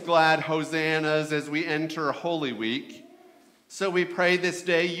sings glad hosannas as we enter Holy Week. So we pray this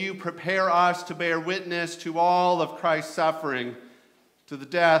day you prepare us to bear witness to all of Christ's suffering, to the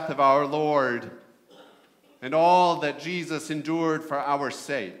death of our Lord, and all that Jesus endured for our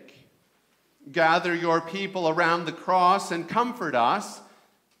sake. Gather your people around the cross and comfort us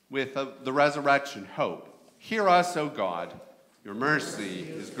with the resurrection hope. Hear us, O God. Your mercy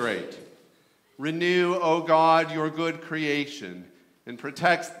is great. Renew, O God, your good creation and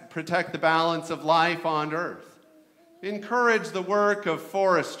protect the balance of life on earth. Encourage the work of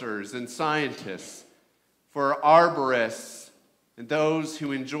foresters and scientists, for arborists and those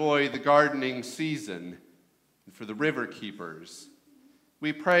who enjoy the gardening season, and for the river keepers.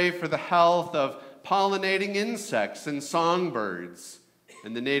 We pray for the health of pollinating insects and songbirds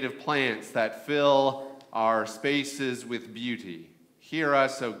and the native plants that fill our spaces with beauty. Hear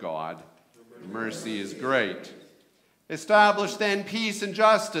us, O God. Your mercy is great. Establish then peace and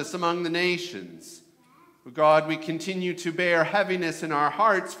justice among the nations. O God, we continue to bear heaviness in our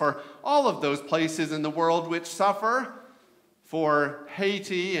hearts for all of those places in the world which suffer, for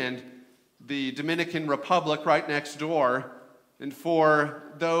Haiti and the Dominican Republic right next door, and for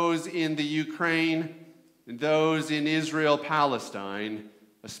those in the Ukraine and those in Israel, Palestine,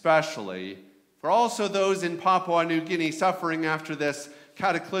 especially, for also those in Papua New Guinea suffering after this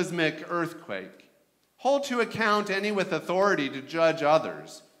cataclysmic earthquake. Hold to account any with authority to judge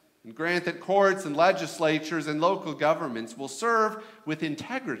others, and grant that courts and legislatures and local governments will serve with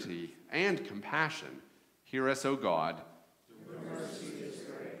integrity and compassion. Hear us, O God. Your mercy is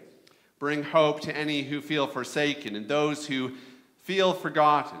great. Bring hope to any who feel forsaken and those who feel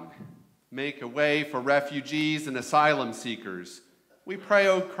forgotten. Make a way for refugees and asylum seekers. We pray,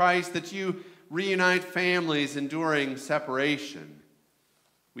 O Christ, that you reunite families enduring separation.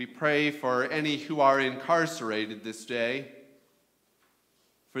 We pray for any who are incarcerated this day,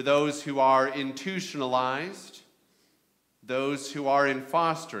 for those who are institutionalized, those who are in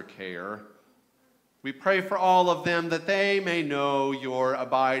foster care. We pray for all of them that they may know your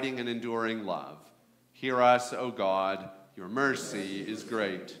abiding and enduring love. Hear us, O God. Your mercy is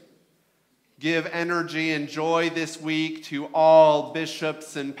great. Give energy and joy this week to all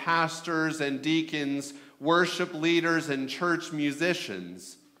bishops and pastors and deacons, worship leaders and church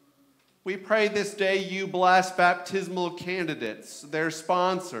musicians. We pray this day you bless baptismal candidates, their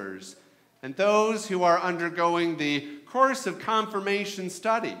sponsors, and those who are undergoing the course of confirmation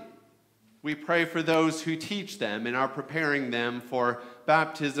study. We pray for those who teach them and are preparing them for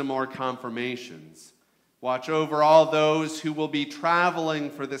baptism or confirmations. Watch over all those who will be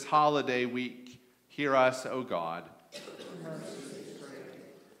traveling for this holiday week. Hear us, O God.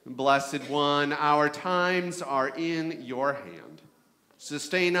 Blessed One, our times are in your hand.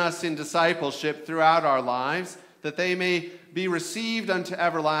 Sustain us in discipleship throughout our lives, that they may be received unto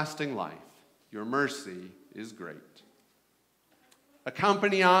everlasting life. Your mercy is great.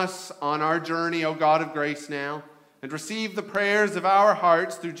 Accompany us on our journey, O God of grace, now, and receive the prayers of our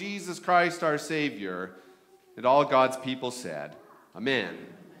hearts through Jesus Christ our Savior. And all God's people said, Amen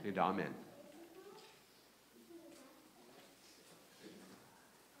and Amen.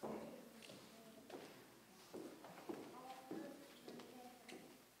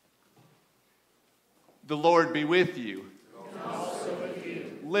 The Lord be with you. And also with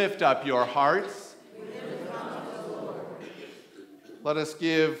you. Lift up your hearts. We lift up the Lord. Let us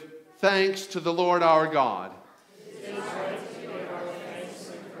give thanks to the Lord our God. It is right to give our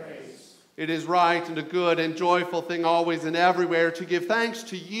thanks and praise. It is right and a good and joyful thing always and everywhere to give thanks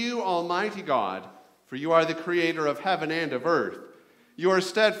to you, Almighty God, for you are the creator of heaven and of earth. Your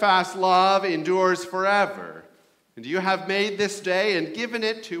steadfast love endures forever, and you have made this day and given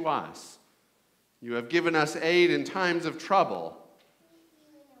it to us. You have given us aid in times of trouble,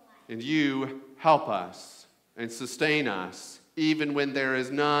 and you help us and sustain us, even when there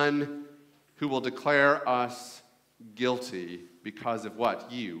is none who will declare us guilty because of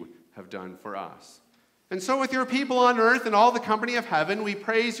what you have done for us. And so with your people on earth and all the company of heaven, we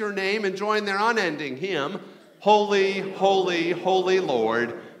praise your name and join their unending hymn, Holy, holy, holy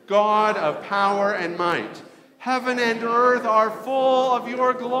Lord, God of power and might. Heaven and earth are full of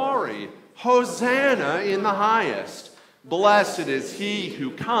your glory. Hosanna in the highest. Blessed is he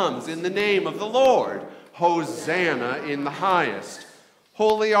who comes in the name of the Lord. Hosanna in the highest.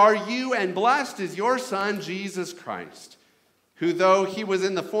 Holy are you, and blessed is your Son, Jesus Christ, who, though he was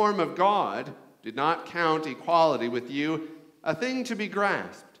in the form of God, did not count equality with you a thing to be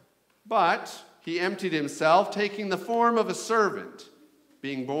grasped, but he emptied himself, taking the form of a servant,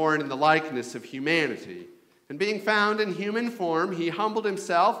 being born in the likeness of humanity. And being found in human form, he humbled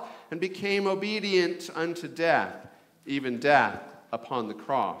himself and became obedient unto death, even death upon the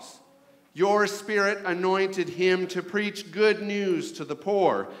cross. Your Spirit anointed him to preach good news to the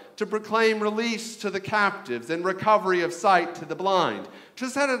poor, to proclaim release to the captives and recovery of sight to the blind, to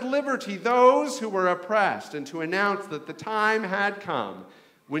set at liberty those who were oppressed, and to announce that the time had come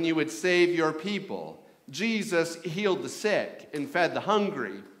when you would save your people. Jesus healed the sick and fed the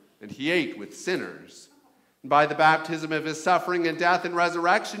hungry, and he ate with sinners. And by the baptism of his suffering and death and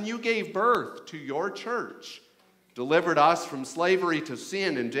resurrection, you gave birth to your church, delivered us from slavery to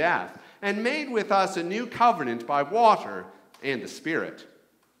sin and death, and made with us a new covenant by water and the Spirit.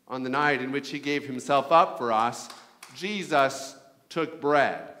 On the night in which he gave himself up for us, Jesus took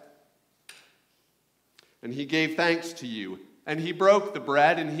bread, and he gave thanks to you, and he broke the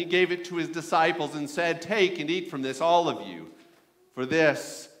bread, and he gave it to his disciples and said, "Take and eat from this, all of you, for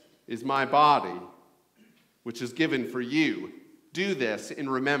this is my body, which is given for you. Do this in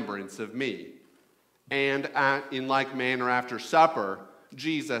remembrance of me." And in like manner after supper,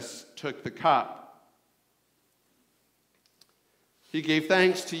 Jesus took the cup. He gave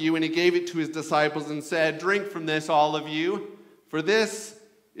thanks to you, and he gave it to his disciples and said, "Drink from this, all of you, for this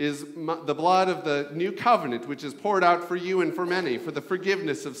is the blood of the new covenant, which is poured out for you and for many, for the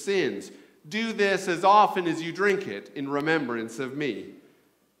forgiveness of sins. Do this as often as you drink it in remembrance of me."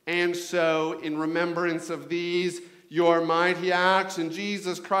 And so, in remembrance of these, your mighty acts in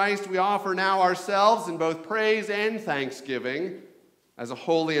Jesus Christ, we offer now ourselves in both praise and thanksgiving as a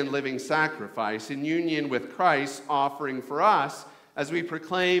holy and living sacrifice in union with Christ's offering for us as we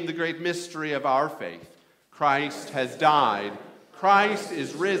proclaim the great mystery of our faith. Christ has died. Christ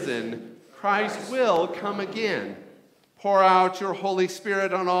is risen. Christ will come again. Pour out your Holy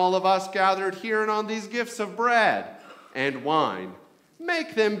Spirit on all of us gathered here and on these gifts of bread and wine.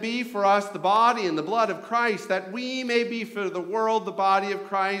 Make them be for us the body and the blood of Christ, that we may be for the world the body of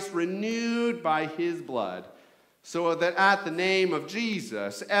Christ, renewed by his blood, so that at the name of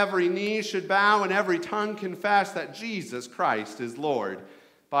Jesus, every knee should bow and every tongue confess that Jesus Christ is Lord.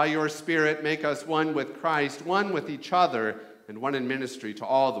 By your Spirit, make us one with Christ, one with each other, and one in ministry to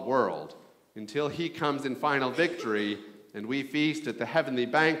all the world, until he comes in final victory and we feast at the heavenly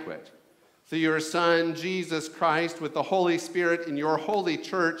banquet. Through your Son, Jesus Christ, with the Holy Spirit in your holy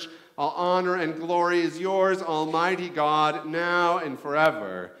church, all honor and glory is yours, Almighty God, now and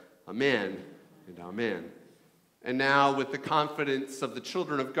forever. Amen and amen. And now, with the confidence of the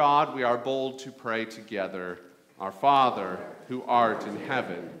children of God, we are bold to pray together. Our Father, who art in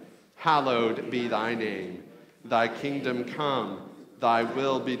heaven, hallowed be thy name. Thy kingdom come, thy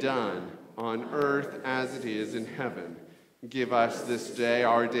will be done, on earth as it is in heaven. Give us this day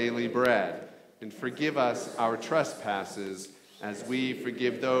our daily bread, and forgive us our trespasses, as we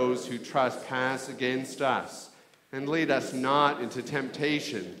forgive those who trespass against us. And lead us not into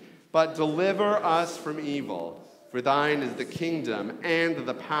temptation, but deliver us from evil. For thine is the kingdom, and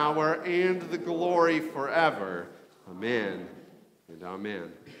the power, and the glory forever. Amen and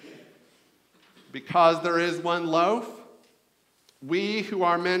amen. Because there is one loaf, we who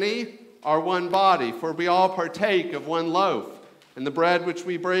are many are one body, for we all partake of one loaf. And the bread which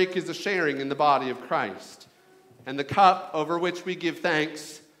we break is a sharing in the body of Christ. And the cup over which we give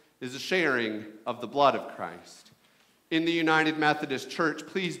thanks is a sharing of the blood of Christ. In the United Methodist Church,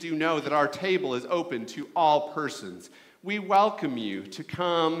 please do know that our table is open to all persons. We welcome you to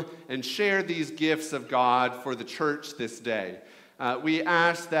come and share these gifts of God for the church this day. We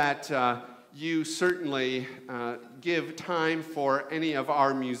ask that you certainly give time for any of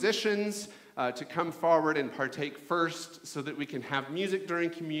our musicians to come forward and partake first so that we can have music during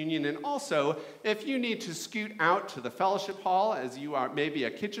communion. And also, if you need to scoot out to the fellowship hall as you are maybe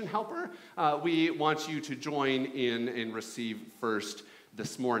a kitchen helper, we want you to join in and receive first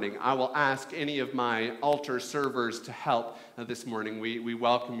this morning. I will ask any of my altar servers to help this morning. We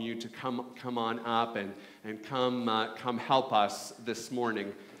welcome you to come on up and come help us this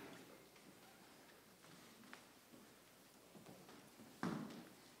morning.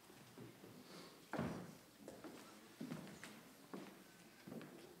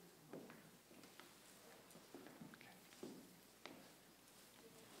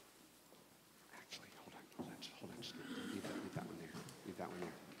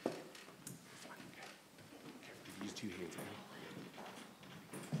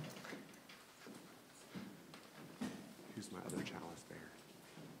 My other chalice there.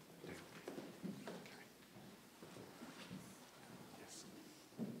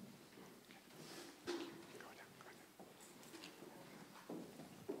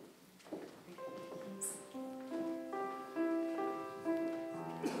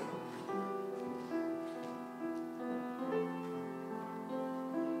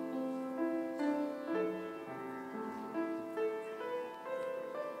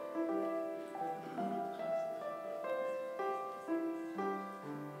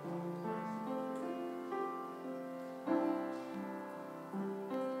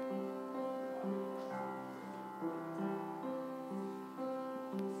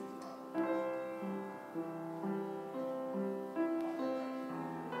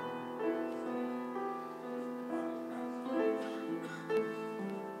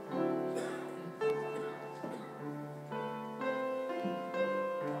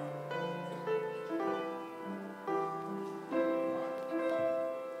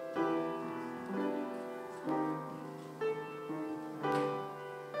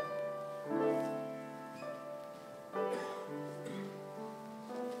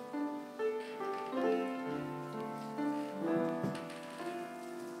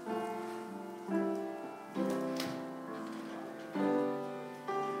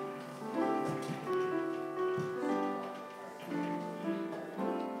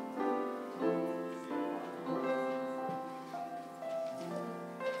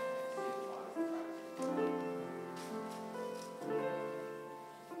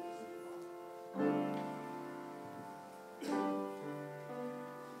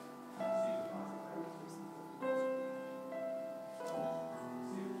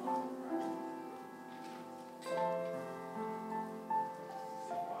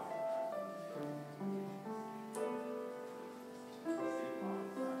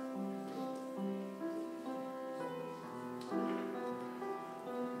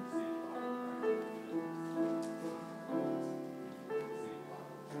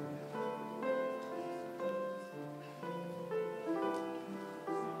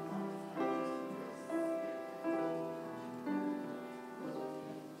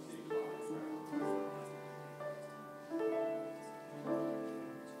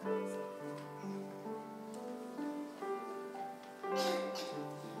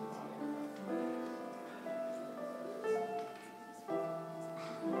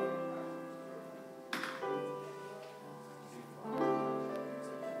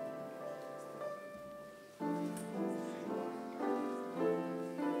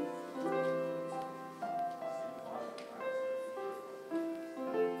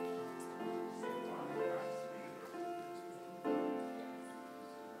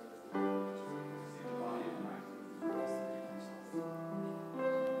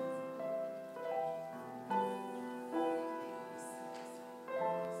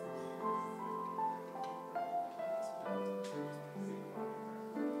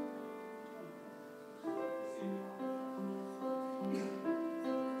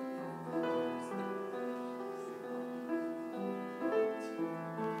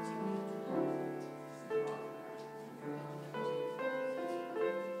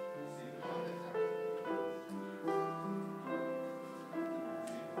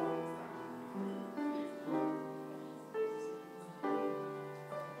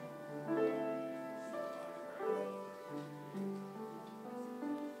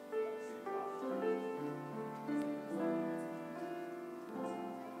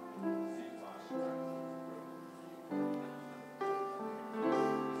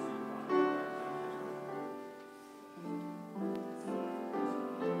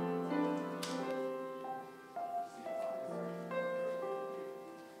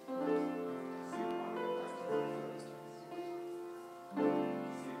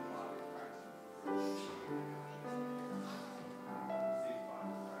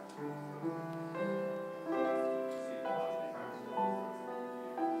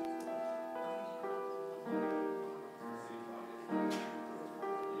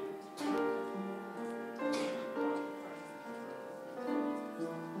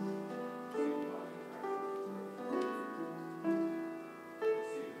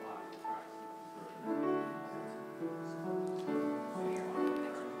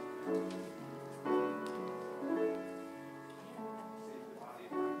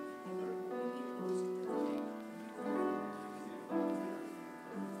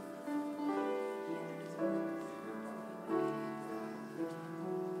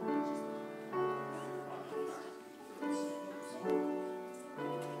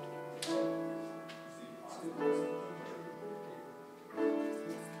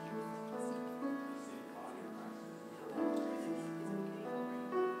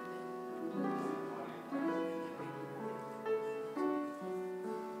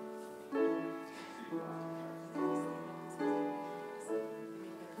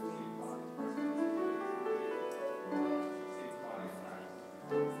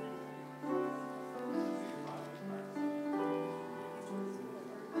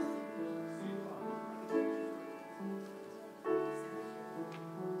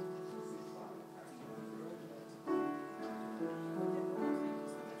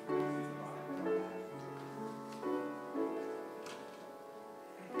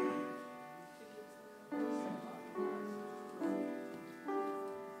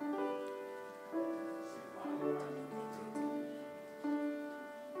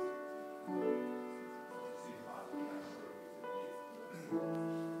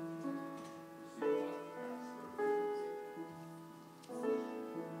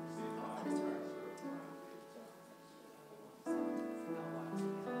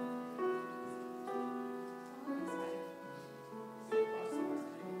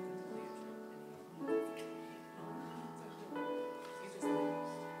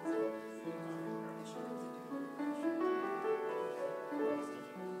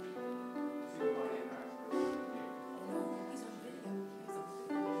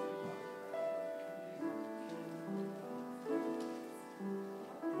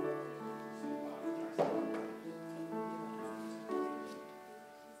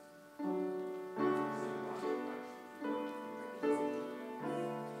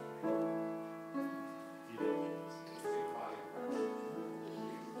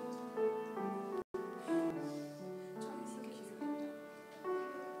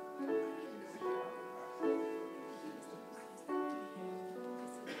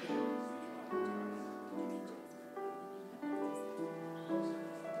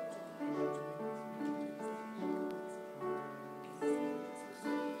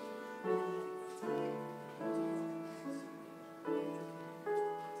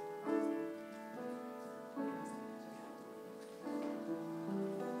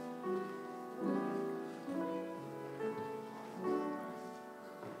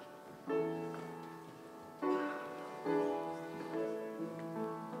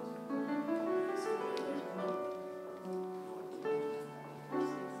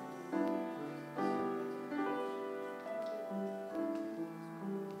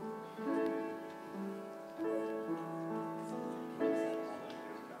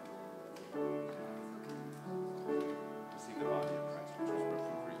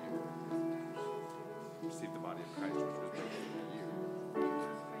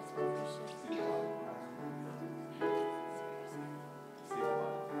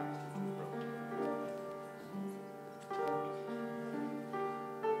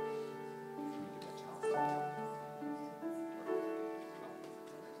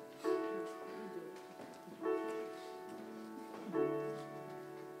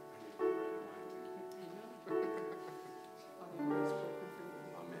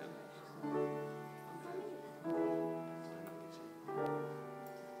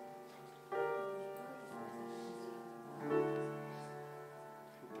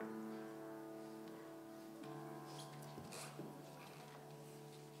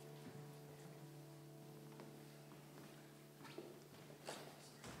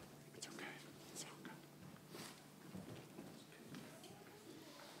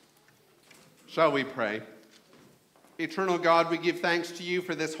 Shall we pray? Eternal God, we give thanks to you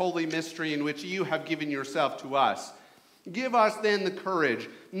for this holy mystery in which you have given yourself to us. Give us then the courage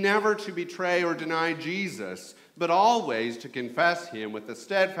never to betray or deny Jesus, but always to confess him with a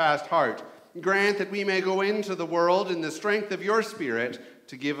steadfast heart. Grant that we may go into the world in the strength of your Spirit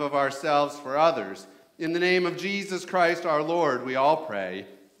to give of ourselves for others. In the name of Jesus Christ our Lord, we all pray.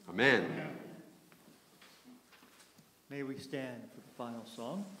 Amen. May we stand for the final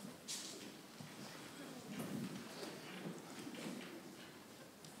song.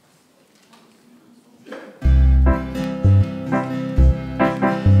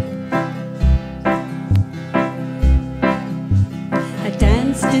 I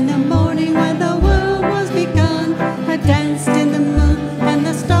danced in the morning when the world was begun. I danced in the moon and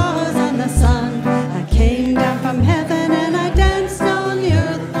the stars and the sun. I came down from heaven and I danced on the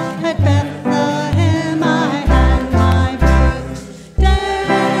earth. At Bethlehem I had my birth.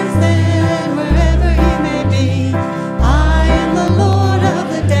 Dance then wherever you may be. I am the Lord of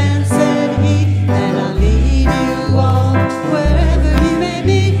the dance, said he, and I'll lead you all wherever you may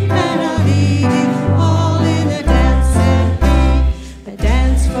be. And I'll lead you all in the dance, said he. The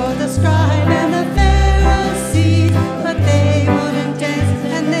dance for the scribe and the Pharisees, but they wouldn't dance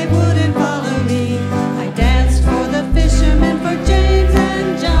and they wouldn't follow me. I danced for the fishermen, for James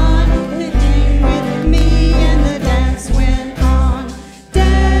and John. They came with me and the dance went on.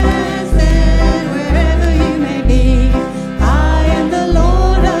 Dance then wherever you may be. I am the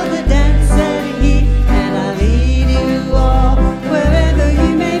Lord of the dance, said he, and I'll lead you all wherever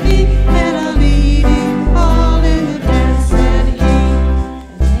you may be. And I'll lead you all in the dance, said he.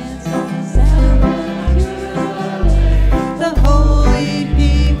 The holy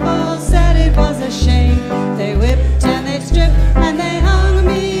people said it was a shame. They whipped and they stripped and they hung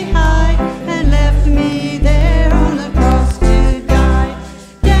me high and left me there on the cross to die.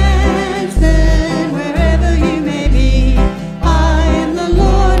 Dance then wherever you may be. I am the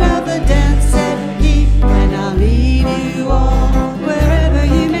Lord of the dance, said he, and I'll lead you all wherever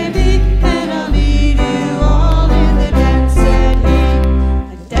you may be. And I'll lead you all in the dance, said he.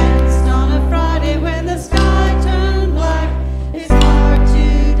 I danced on a Friday when the sky turned black. It's hard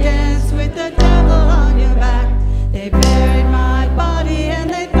to dance with the devil on your back. They buried my body and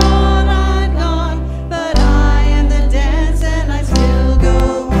they thought I'd gone, but I am the dance and I still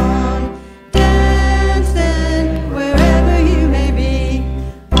go on. Dance then wherever you may be.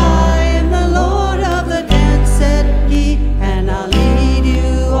 I am the Lord of the dance, said he, and I'll lead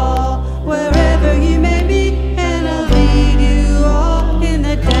you all wherever you may be. And I'll lead you all in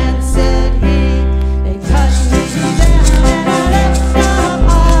the dance, said he. They cut me down and I left up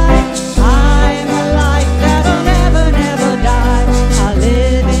high. I am a light that'll never, never die. I'll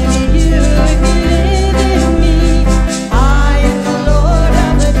live in you if you live in me. I am the Lord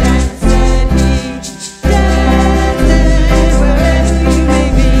of the dance, said he. Dance then wherever you may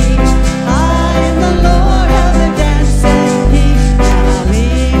be. I am the Lord of the dance, said he, and I'll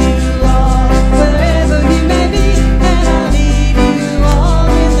lead you all wherever you may be. And I'll lead you all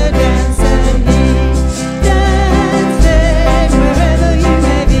in the dance, said he. Dance then wherever you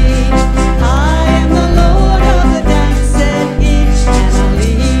may be. I am the Lord of the dance, said he, and I'll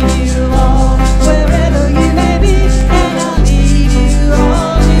lead you all wherever you may be. And I'll lead you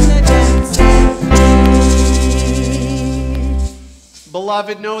all in the dance, said he.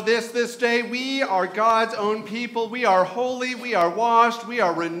 Beloved, know this day we are God's own people. We are holy, we are washed, we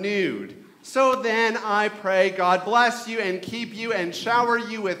are renewed. So then I pray God bless you and keep you and shower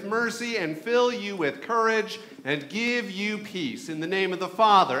you with mercy and fill you with courage and give you peace. In the name of the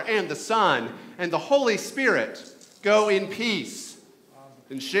Father and the Son and the Holy Spirit, go in peace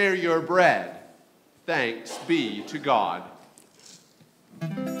and share your bread. Thanks be to God.